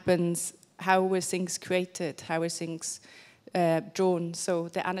what happens, how were things created, how were things drawn. So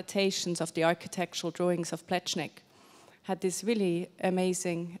the annotations of the architectural drawings of Plečnik had this really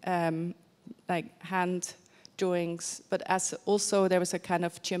amazing like hand drawings, but as also there was a kind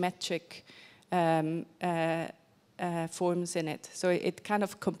of geometric forms in it. So it kind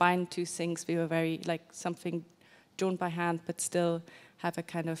of combined two things. We were very like something drawn by hand, but still have a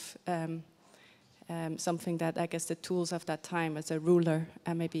kind of something that I guess the tools of that time was a ruler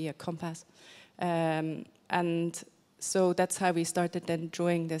and maybe a compass. And so that's how we started then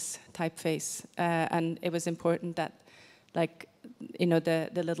drawing this typeface. And it was important that, like, you know, the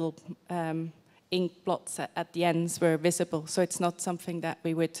little ink blots at the ends were visible. So it's not something that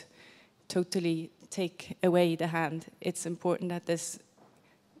we would totally take away the hand. It's important that this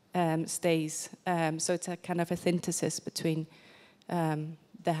stays. So it's a kind of a synthesis between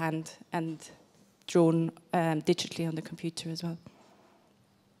the hand and drawn digitally on the computer as well.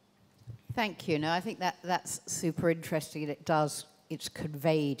 Thank you. No, I think that's super interesting, and it's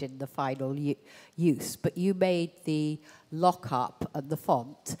conveyed in the final use. But you made the lock-up and the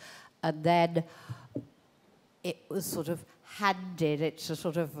font, and then it was sort of handed. It's a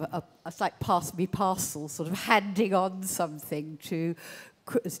sort of it's like pass me parcel, sort of handing on something to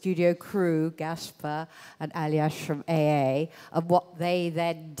studio crew, Gasper and Alias from AA, and what they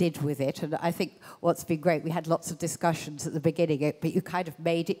then did with it. And I think what's been great, we had lots of discussions at the beginning, but you kind of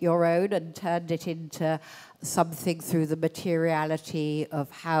made it your own and turned it into something through the materiality of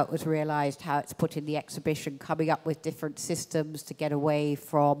how it was realized, how it's put in the exhibition, coming up with different systems to get away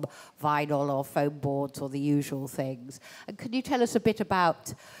from vinyl or foam boards or the usual things. And can you tell us a bit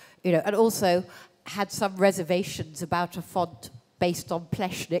about, you know, and also had some reservations about a font based on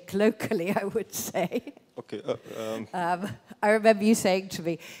Plečnik locally, I would say. Okay. I remember you saying to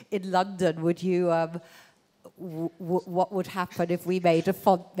me, in London, would you, what would happen if we made a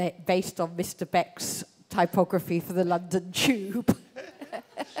font based on Mr. Beck's typography for the London Tube?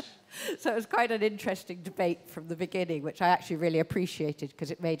 So it was quite an interesting debate from the beginning, which I actually really appreciated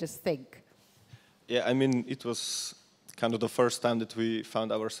because it made us think. Yeah, I mean, it was kind of the first time that we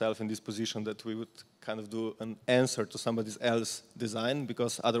found ourselves in this position that we would kind of do an answer to somebody else's design,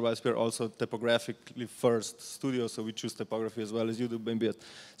 because otherwise we're also typographically first studio, so we choose typography as well as you do, maybe at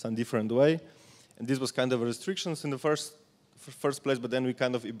some different way. And this was kind of restrictions in the first place, but then we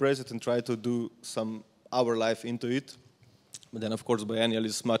kind of embraced it and tried to do some our life into it. But then, of course, Biennial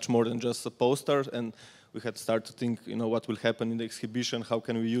is much more than just a poster, and we had started to think, you know, what will happen in the exhibition, how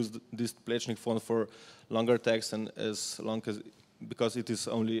can we use this Plečnik font for longer text, and as long as, because it is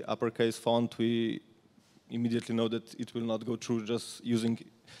only uppercase font, we immediately know that it will not go through just using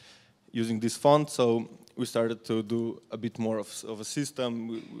this font. So we started to do a bit more of a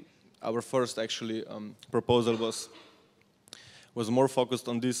system. Our first actually proposal was more focused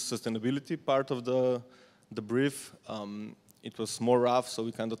on this sustainability part of the brief. It was more rough, so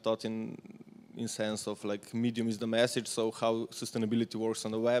we kind of thought in sense of like medium is the message, so how sustainability works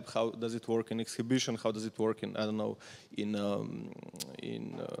on the web, how does it work in exhibition, how does it work in, I don't know, in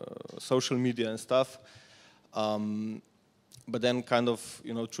social media and stuff. But then kind of,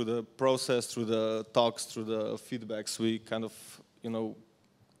 you know, through the process, through the talks, through the feedbacks, we kind of, you know,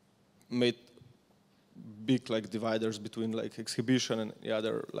 made big like dividers between like exhibition and the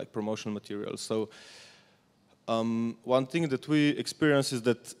other like promotional materials. So One thing that we experience is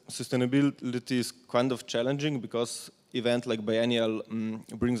that sustainability is kind of challenging because event like biennial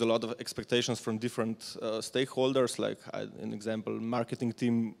brings a lot of expectations from different stakeholders. Like an example, marketing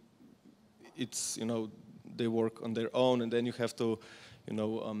team, it's, you know, they work on their own, and then you have to, you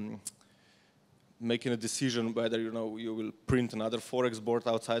know, making a decision whether, you know, you will print another Forex board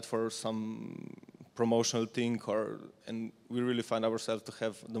outside for some promotional thing, and we really find ourselves to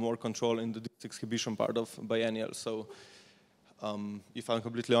have the more control in the exhibition part of biennial. So if I'm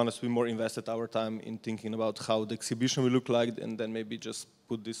completely honest, we more invested our time in thinking about how the exhibition will look like, and then maybe just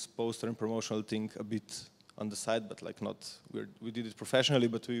put this poster and promotional thing a bit on the side, but like not, we did it professionally,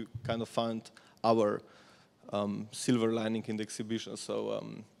 but we kind of found our silver lining in the exhibition. So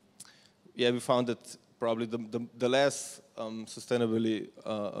yeah, we found that probably the less sustainably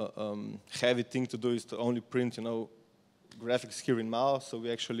heavy thing to do is to only print, you know, graphics here in 𝗏. So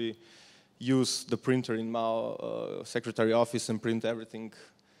we actually use the printer in 𝗏 secretary office and print everything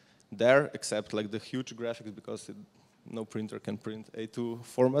there, except like the huge graphics, because no printer can print A2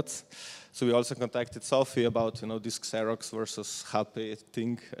 formats. So we also contacted Sophie about, you know, this Xerox versus HP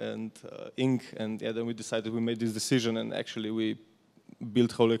thing and ink, and yeah, then we decided, we made this decision, and actually we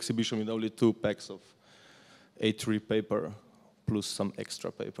built whole exhibition with only 2 packs of A3 paper plus some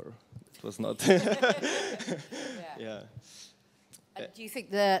extra paper. It was not. Yeah. Do you think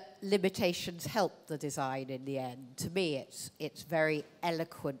the limitations help the design in the end? To me, it's very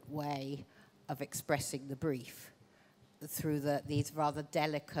eloquent way of expressing the brief through these rather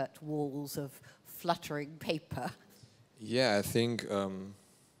delicate walls of fluttering paper. Yeah, I think,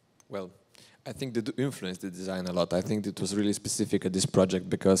 well, I think they do influence the design a lot. I think it was really specific at this project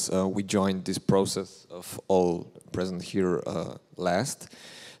because we joined this process of all present here last.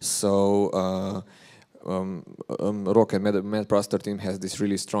 So Rock and 𝗵𝗏𝗧 team has this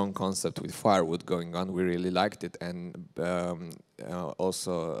really strong concept with firewood going on. We really liked it, and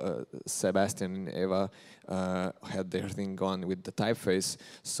also Sebastian and Eva had their thing going with the typeface.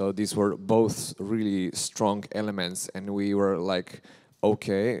 So these were both really strong elements, and we were like,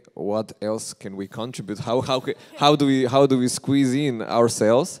 okay, what else can we contribute? How do we squeeze in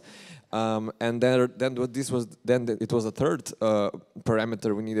ourselves? And then what this was, then it was a third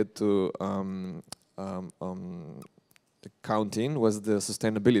parameter we needed to count in, was the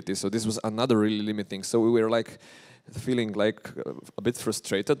sustainability. So this was another really limiting. So we were like feeling like a bit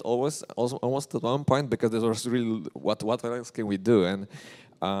frustrated almost at one point, because there was really what else can we do? And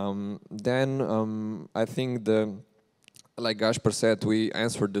then I think like Gaspar said, we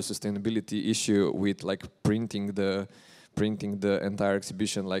answered the sustainability issue with like printing the entire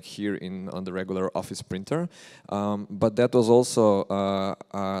exhibition like here on the regular office printer. But that was also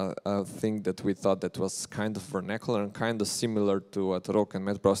a thing that we thought that was kind of vernacular and kind of similar to what Rock and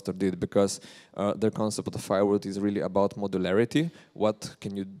𝗵𝗏𝗧 did, because their concept of the firewood is really about modularity. What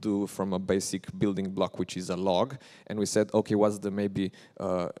can you do from a basic building block, which is a log? And we said, okay, what's the maybe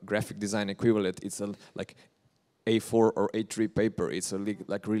graphic design equivalent? It's like A4 or A3 paper. It's a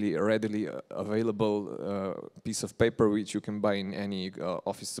like really readily available piece of paper which you can buy in any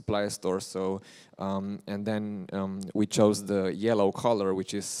office supply store. So and then we chose the yellow color,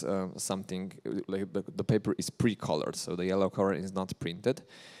 which is something like the paper is pre-colored, so the yellow color is not printed,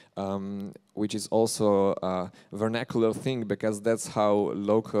 which is also a vernacular thing, because that's how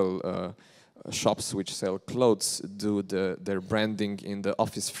local shops which sell clothes do their branding in the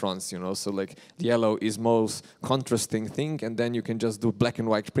office fronts, you know. So like the yellow is most contrasting thing, and then you can just do black and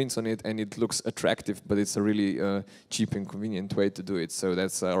white prints on it, and it looks attractive, but it's a really cheap and convenient way to do it. So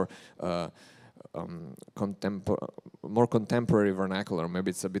that's our more contemporary vernacular.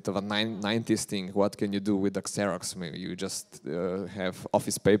 Maybe it's a bit of a 90s thing. What can you do with a Xerox? Maybe you just have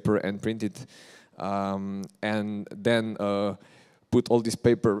office paper and print it, and then put all these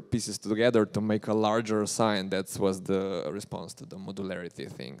paper pieces together to make a larger sign. That was the response to the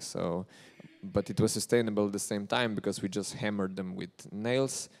modularity thing. So, but it was sustainable at the same time, because we just hammered them with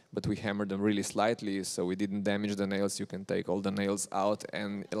nails, but we hammered them really slightly, so we didn't damage the nails. You can take all the nails out,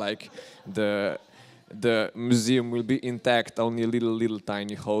 and like the museum will be intact, only little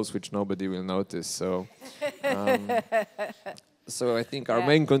tiny holes which nobody will notice. So. So I think our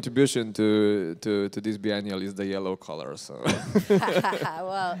main contribution to this biennial is the yellow color. So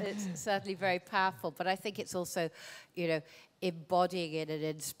well, it's certainly very powerful, but I think it's also, you know, embodying in an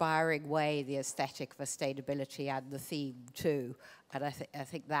inspiring way the aesthetic of sustainability and the theme too. And I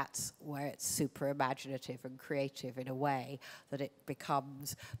think that's where it's super imaginative and creative in a way, that it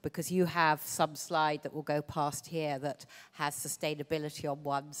becomes, because you have some slide that will go past here that has sustainability on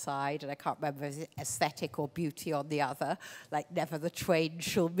one side, and I can't remember if it's aesthetic or beauty on the other, like never the twain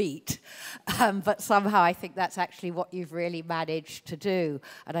shall meet. But somehow I think that's actually what you've really managed to do.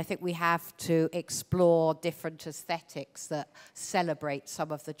 And I think we have to explore different aesthetics that celebrate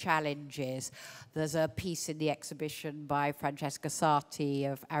some of the challenges. There's a piece in the exhibition by Francesca Sarti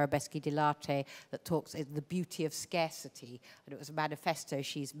of Arabeschi di Latte that talks in the beauty of scarcity, and it was a manifesto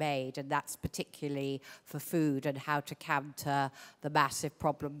she's made, and that's particularly for food and how to counter the massive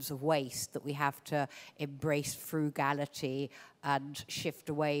problems of waste, that we have to embrace frugality and shift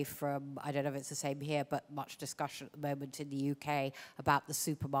away from, I don't know if it's the same here, but much discussion at the moment in the UK about the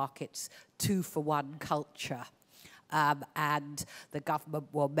supermarkets 2-for-1 culture. And the government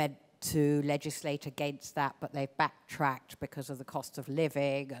were meant to legislate against that, but they've backtracked because of the cost of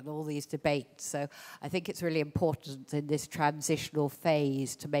living and all these debates. So I think it's really important in this transitional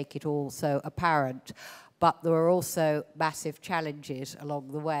phase to make it all so apparent. But there are also massive challenges along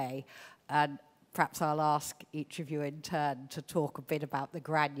the way. And perhaps I'll ask each of you in turn to talk a bit about the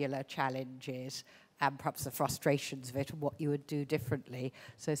granular challenges and perhaps the frustrations of it and what you would do differently.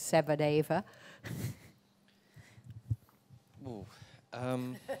 So Seb and Eva.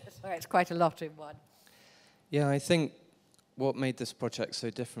 Sorry, it's quite a lot in one. Yeah, I think what made this project so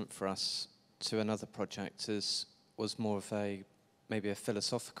different for us to another project was more of maybe a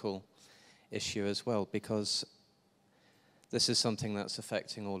philosophical issue as well, because this is something that's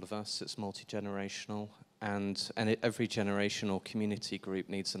affecting all of us. It's multi-generational, and every generation or community group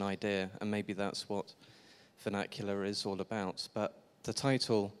needs an idea, and maybe that's what vernacular is all about. But the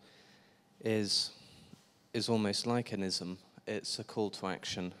title is almost like an ism. It's a call to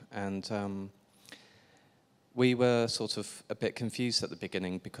action, and we were sort of a bit confused at the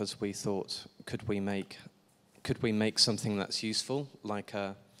beginning because we thought, could we make something that's useful, like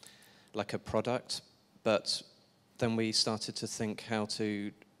a product? But then we started to think how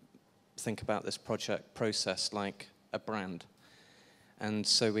to think about this project process like a brand, and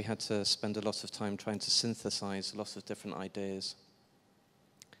so we had to spend a lot of time trying to synthesize a lot of different ideas.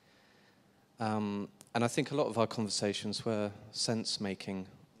 And I think a lot of our conversations were sense-making,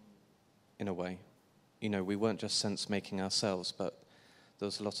 in a way. You know, we weren't just sense-making ourselves, but there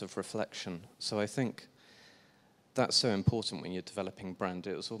was a lot of reflection. So I think that's so important when you're developing brand.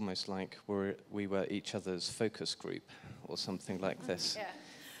 It was almost like we were each other's focus group, or something like this. Yeah.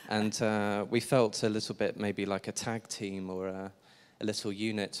 And we felt a little bit maybe like a tag team or a little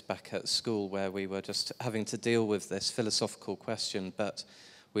unit back at school, where we were just having to deal with this philosophical question, but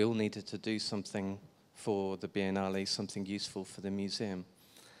we all needed to do something for the Biennale, something useful for the museum.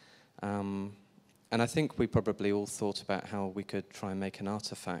 And I think we probably all thought about how we could try and make an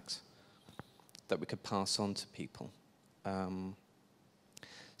artifact that we could pass on to people.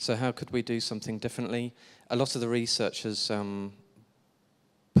 So how could we do something differently? A lot of the research has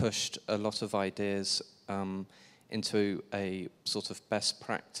pushed a lot of ideas into a sort of best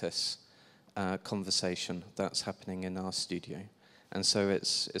practice conversation that's happening in our studio. And so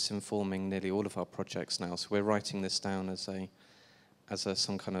it's informing nearly all of our projects now. So we're writing this down as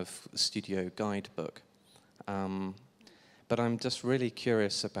some kind of studio guidebook. But I'm just really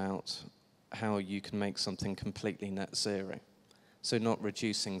curious about how you can make something completely net zero. So not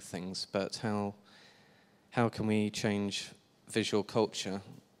reducing things, but how can we change visual culture?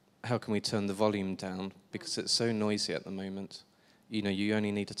 How can we turn the volume down? Because it's so noisy at the moment. You know, you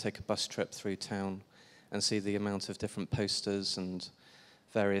only need to take a bus trip through town and see the amount of different posters and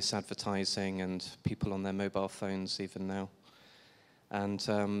various advertising and people on their mobile phones even now.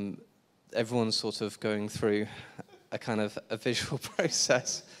 And everyone's sort of going through a kind of a visual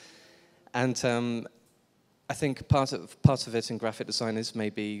process. And I think part of it in graphic design is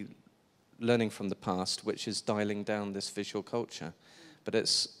maybe learning from the past, which is dialing down this visual culture. But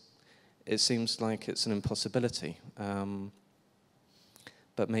it seems like it's an impossibility.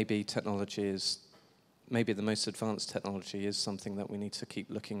 But maybe technology is, maybe the most advanced technology is something that we need to keep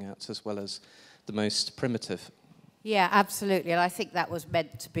looking at, as well as the most primitive. Yeah, absolutely. And I think that was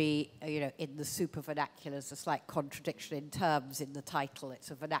meant to be, you know, in the super vernaculars, a slight contradiction in terms in the title. It's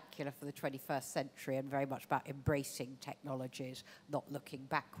a vernacular for the 21st century and very much about embracing technologies, not looking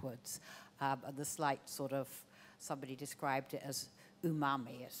backwards. And the slight sort of, somebody described it as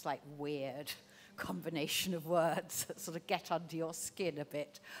umami, a slight weird combination of words that sort of get under your skin a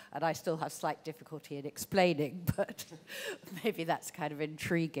bit. And I still have slight difficulty in explaining, but maybe that's kind of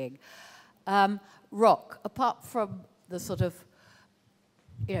intriguing. Rock, apart from the sort of,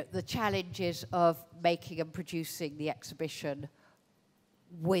 you know, the challenges of making and producing the exhibition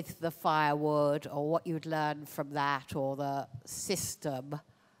with the firewood, or what you'd learn from that, or the system.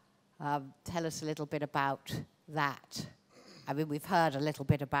 Tell us a little bit about that. I mean, we've heard a little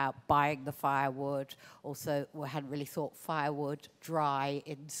bit about buying the firewood. Also, we hadn't really thought firewood dry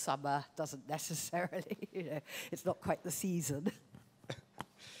in summer doesn't necessarily, you know, it's not quite the season.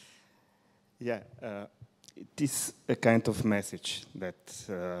 Yeah, it is a kind of message that,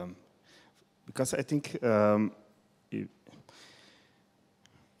 because I think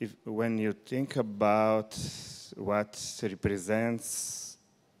if when you think about what represents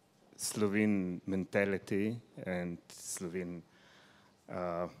Slovene mentality and Slovene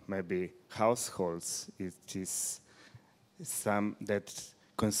maybe households, it is some that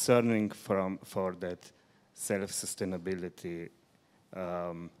concerning for that self-sustainability,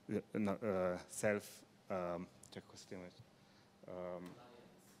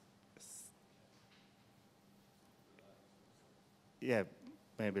 yeah,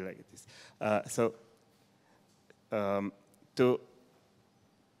 maybe like this.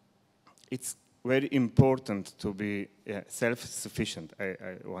 It's very important to be self-sufficient.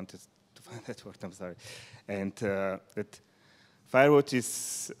 I wanted to find that word, I'm sorry. And that firewood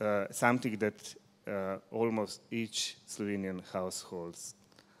is something that almost each Slovenian households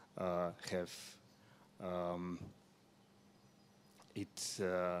have it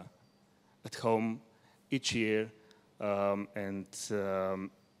at home each year, and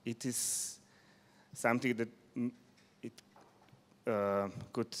it is something that it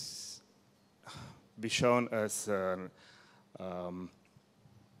could be shown as a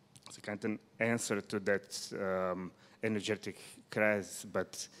kind of answer to that energetic crisis,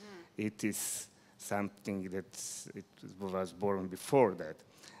 but it is something that it was born before that.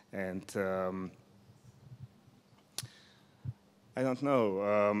 And I don't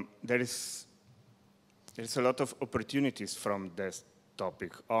know, there's a lot of opportunities from this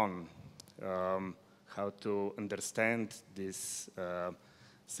topic on how to understand this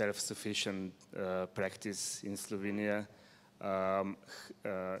self-sufficient practice in Slovenia, how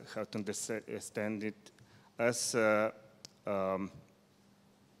to understand it as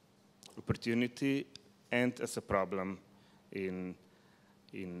opportunity and as a problem in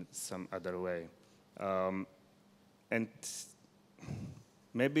some other way. And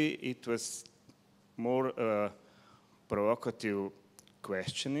maybe it was more provocative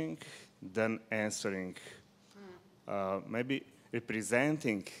questioning than answering, maybe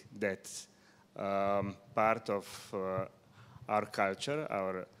representing that part of our culture,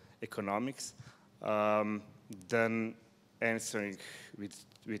 our economics, than answering with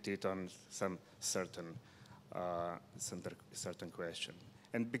it on some certain question.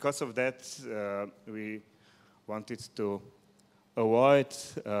 And because of that, we wanted to avoid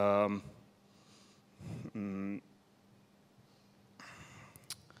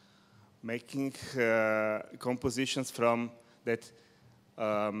making compositions from that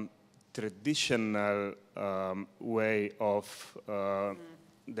traditional way of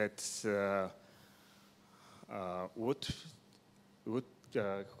that wood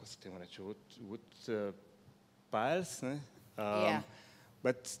piles, yeah.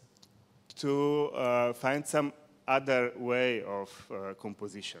 But to find some other way of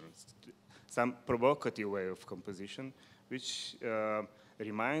composition, some provocative way of composition, which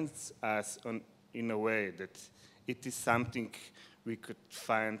reminds us in a way that it is something we could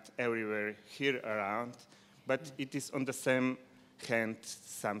find everywhere here around, but it is on the same hand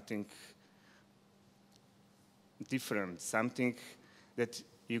something different, something that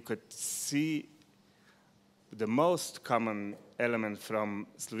you could see the most common element from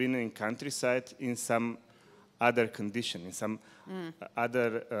Slovenian countryside in some other condition, in some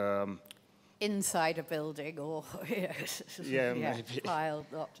other inside a building, or yeah, maybe piled,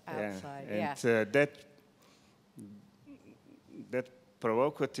 not outside. Yeah. And that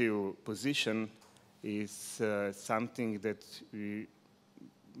provocative position is something that we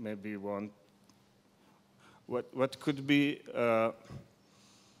maybe want. What could be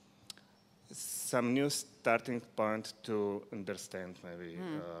some new starting point to understand, maybe.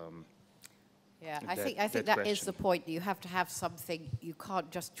 Yeah, I think that is the point. You have to have something. You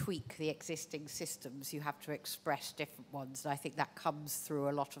can't just tweak the existing systems. You have to express different ones. And I think that comes through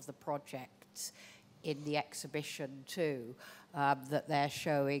a lot of the projects in the exhibition too, that they're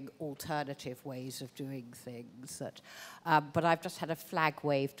showing alternative ways of doing things. That, but I've just had a flag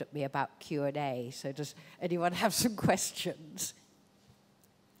waved at me about Q&A. So does anyone have some questions?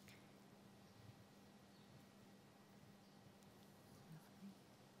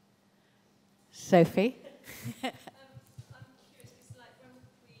 Sophie? I'm curious, because like when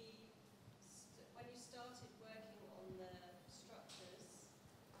you started working on the structures,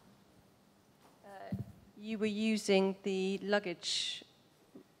 you were using the luggage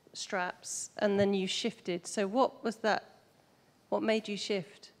straps and then you shifted. So what was that? What made you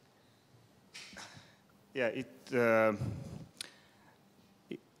shift? Yeah,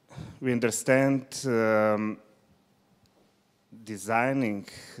 we understand designing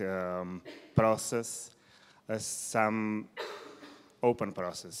process as some open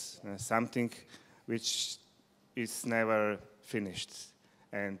process, something which is never finished,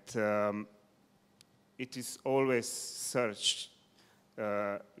 and it is always searched.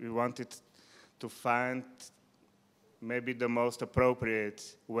 We wanted to find maybe the most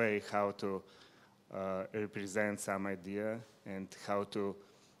appropriate way how to represent some idea and how to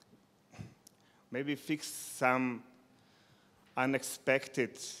maybe fix some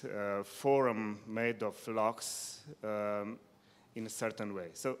unexpected form made of locks in a certain way.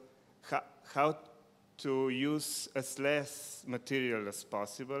 So how to use as less material as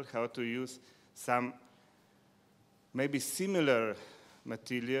possible, how to use some maybe similar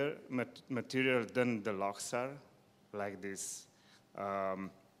material than the locks are, like these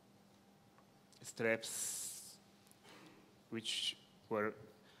straps, which were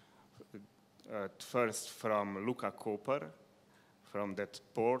at first from 𝗏𝗂𝘀, from that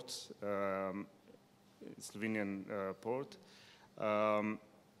port, Slovenian port.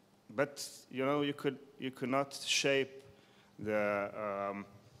 But you know, you could not shape the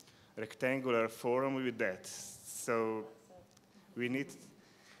rectangular form with that. So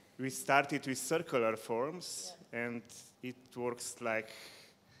we started with circular forms, and it works like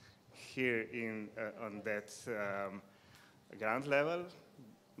here on that ground level.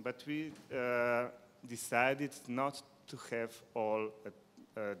 But we decided not to have all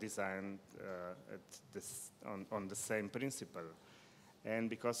designed on the same principle. And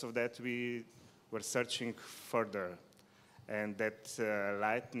because of that, we were searching further. And that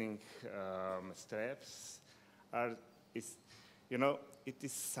lightning straps you know, it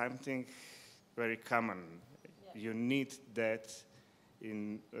is something very common. Yeah. You need that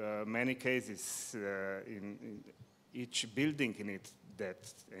in many cases. In each building needs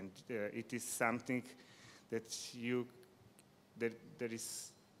that, and it is something that there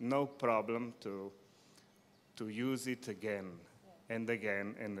is no problem to use it again, yeah, and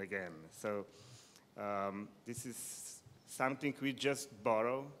again and again. So this is something we just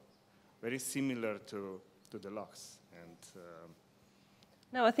borrow, very similar to the locks. And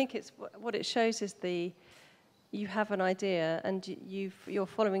no, I think it's what it shows is you have an idea and you're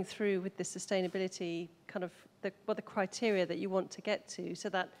following through with the sustainability kind of the criteria that you want to get to, so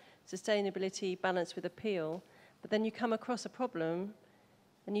that sustainability balanced with appeal. But then you come across a problem,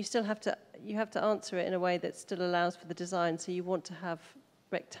 and you still have to answer it in a way that still allows for the design. So you want to have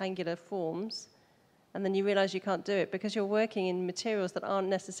rectangular forms, and then you realize you can't do it because you're working in materials that aren't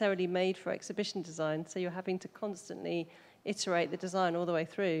necessarily made for exhibition design. So you're having to constantly iterate the design all the way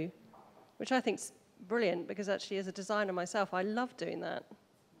through, which I think's brilliant, because actually as a designer myself, I love doing that.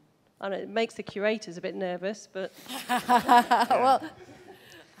 I know it makes the curators a bit nervous, but well,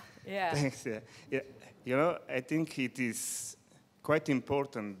 yeah. Thanks. Yeah. Yeah. You know, I think it is quite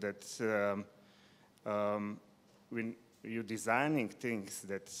important that when you're designing things,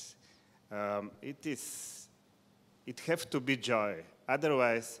 that it have to be joy.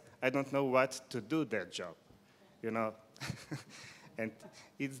 Otherwise, I don't know what to do that job. You know. And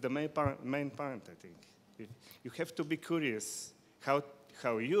it's the main point, I think. You have to be curious how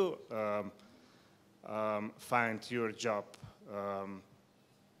you find your job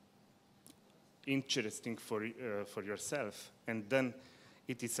interesting for yourself, and then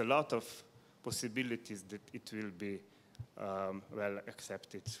it is a lot of possibilities that it will be well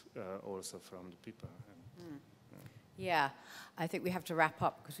accepted also from the people. Yeah, I think we have to wrap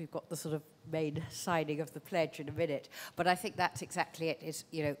up because we've got the sort of main signing of the pledge in a minute. But I think that's exactly it. Is,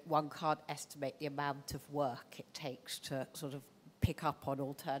 you know, one can't estimate the amount of work it takes to sort of pick up on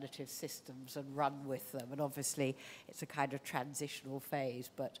alternative systems and run with them. And obviously, it's a kind of transitional phase.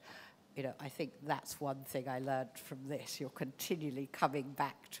 But you know, I think that's one thing I learned from this. You're continually coming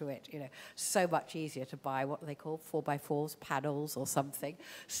back to it. You know, so much easier to buy what they call 4x4s panels or something,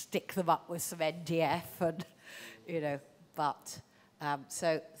 stick them up with some NDF, and you know. But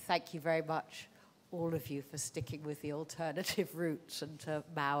so thank you very much, all of you, for sticking with the alternative routes, and to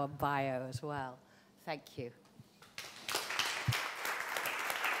𝗏 and BIO as well. Thank you.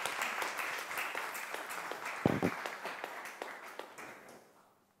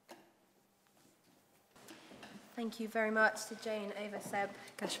 Thank you very much to Jane, 𝗍𝗂𝘃,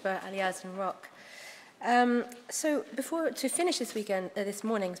 𝗏𝗏, Aliaz and Rock. To finish this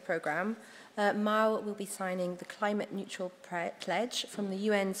morning's programme, 𝗲 will be signing the Climate Neutral Pledge from the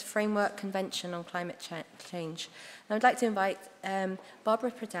UN's Framework Convention on Climate Change. And I'd like to invite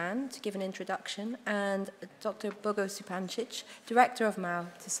𝗵𝗲𝗪 to give an introduction and Dr. Bogo Supancic, Director of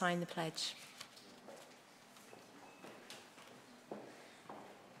𝗲, to sign the pledge.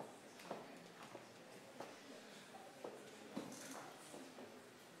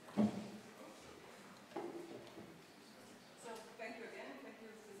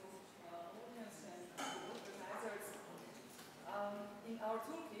 In our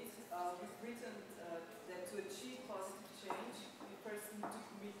toolkit, we've written that to achieve positive change, we first need to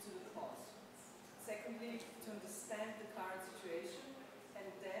commit to the cause. Secondly, to understand the current situation, and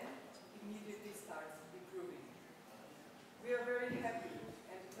then immediately start improving. We are very happy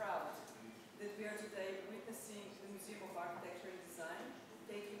and proud that we are today witnessing the Museum of Architecture and Design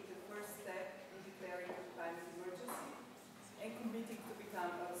taking the first step in declaring a climate emergency and committing to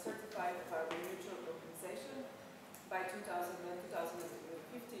become a certified carbon neutral organization by 2050,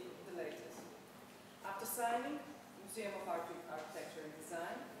 the latest. After signing, Museum of Architecture and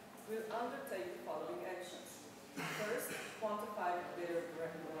Design will undertake the following actions. First, quantify their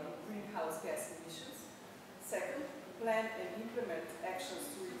greenhouse gas emissions. Second, plan and implement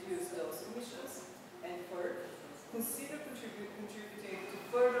actions to reduce those emissions. And third, consider contributing to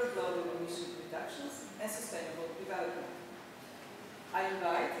further global emission reductions and sustainable development. I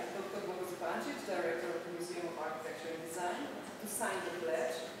invite Dr. Bogo Supancic, Director of the Museum of Architecture and Design, to sign the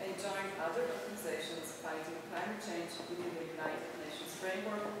pledge and join other organizations fighting climate change within the United Nations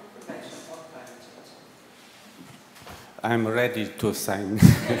Framework Convention on Climate Change. I'm ready to sign.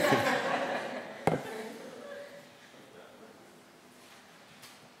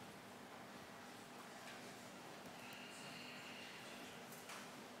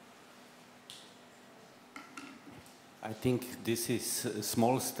 I think this is a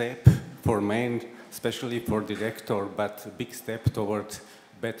small step for men, especially for director, but a big step towards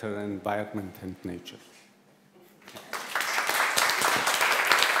better environment and nature.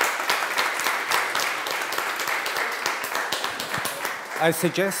 I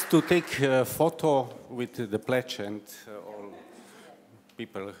suggest to take a photo with the pledge and all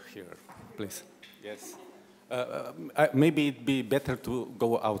people here, please. Yes. Maybe it'd be better to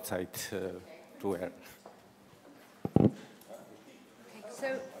go outside to air.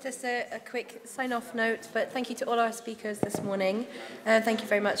 So just a quick sign-off note, but thank you to all our speakers this morning. Thank you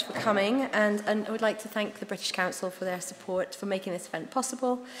very much for coming, and I would like to thank the British Council for their support for making this event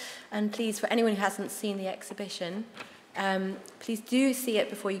possible. And please, for anyone who hasn't seen the exhibition, please do see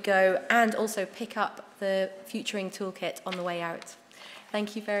it before you go, and also pick up the Futuring Toolkit on the way out.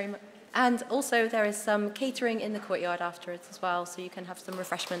 Thank you very much. And also there is some catering in the courtyard afterwards as well, so you can have some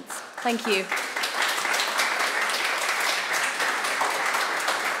refreshments. Thank you.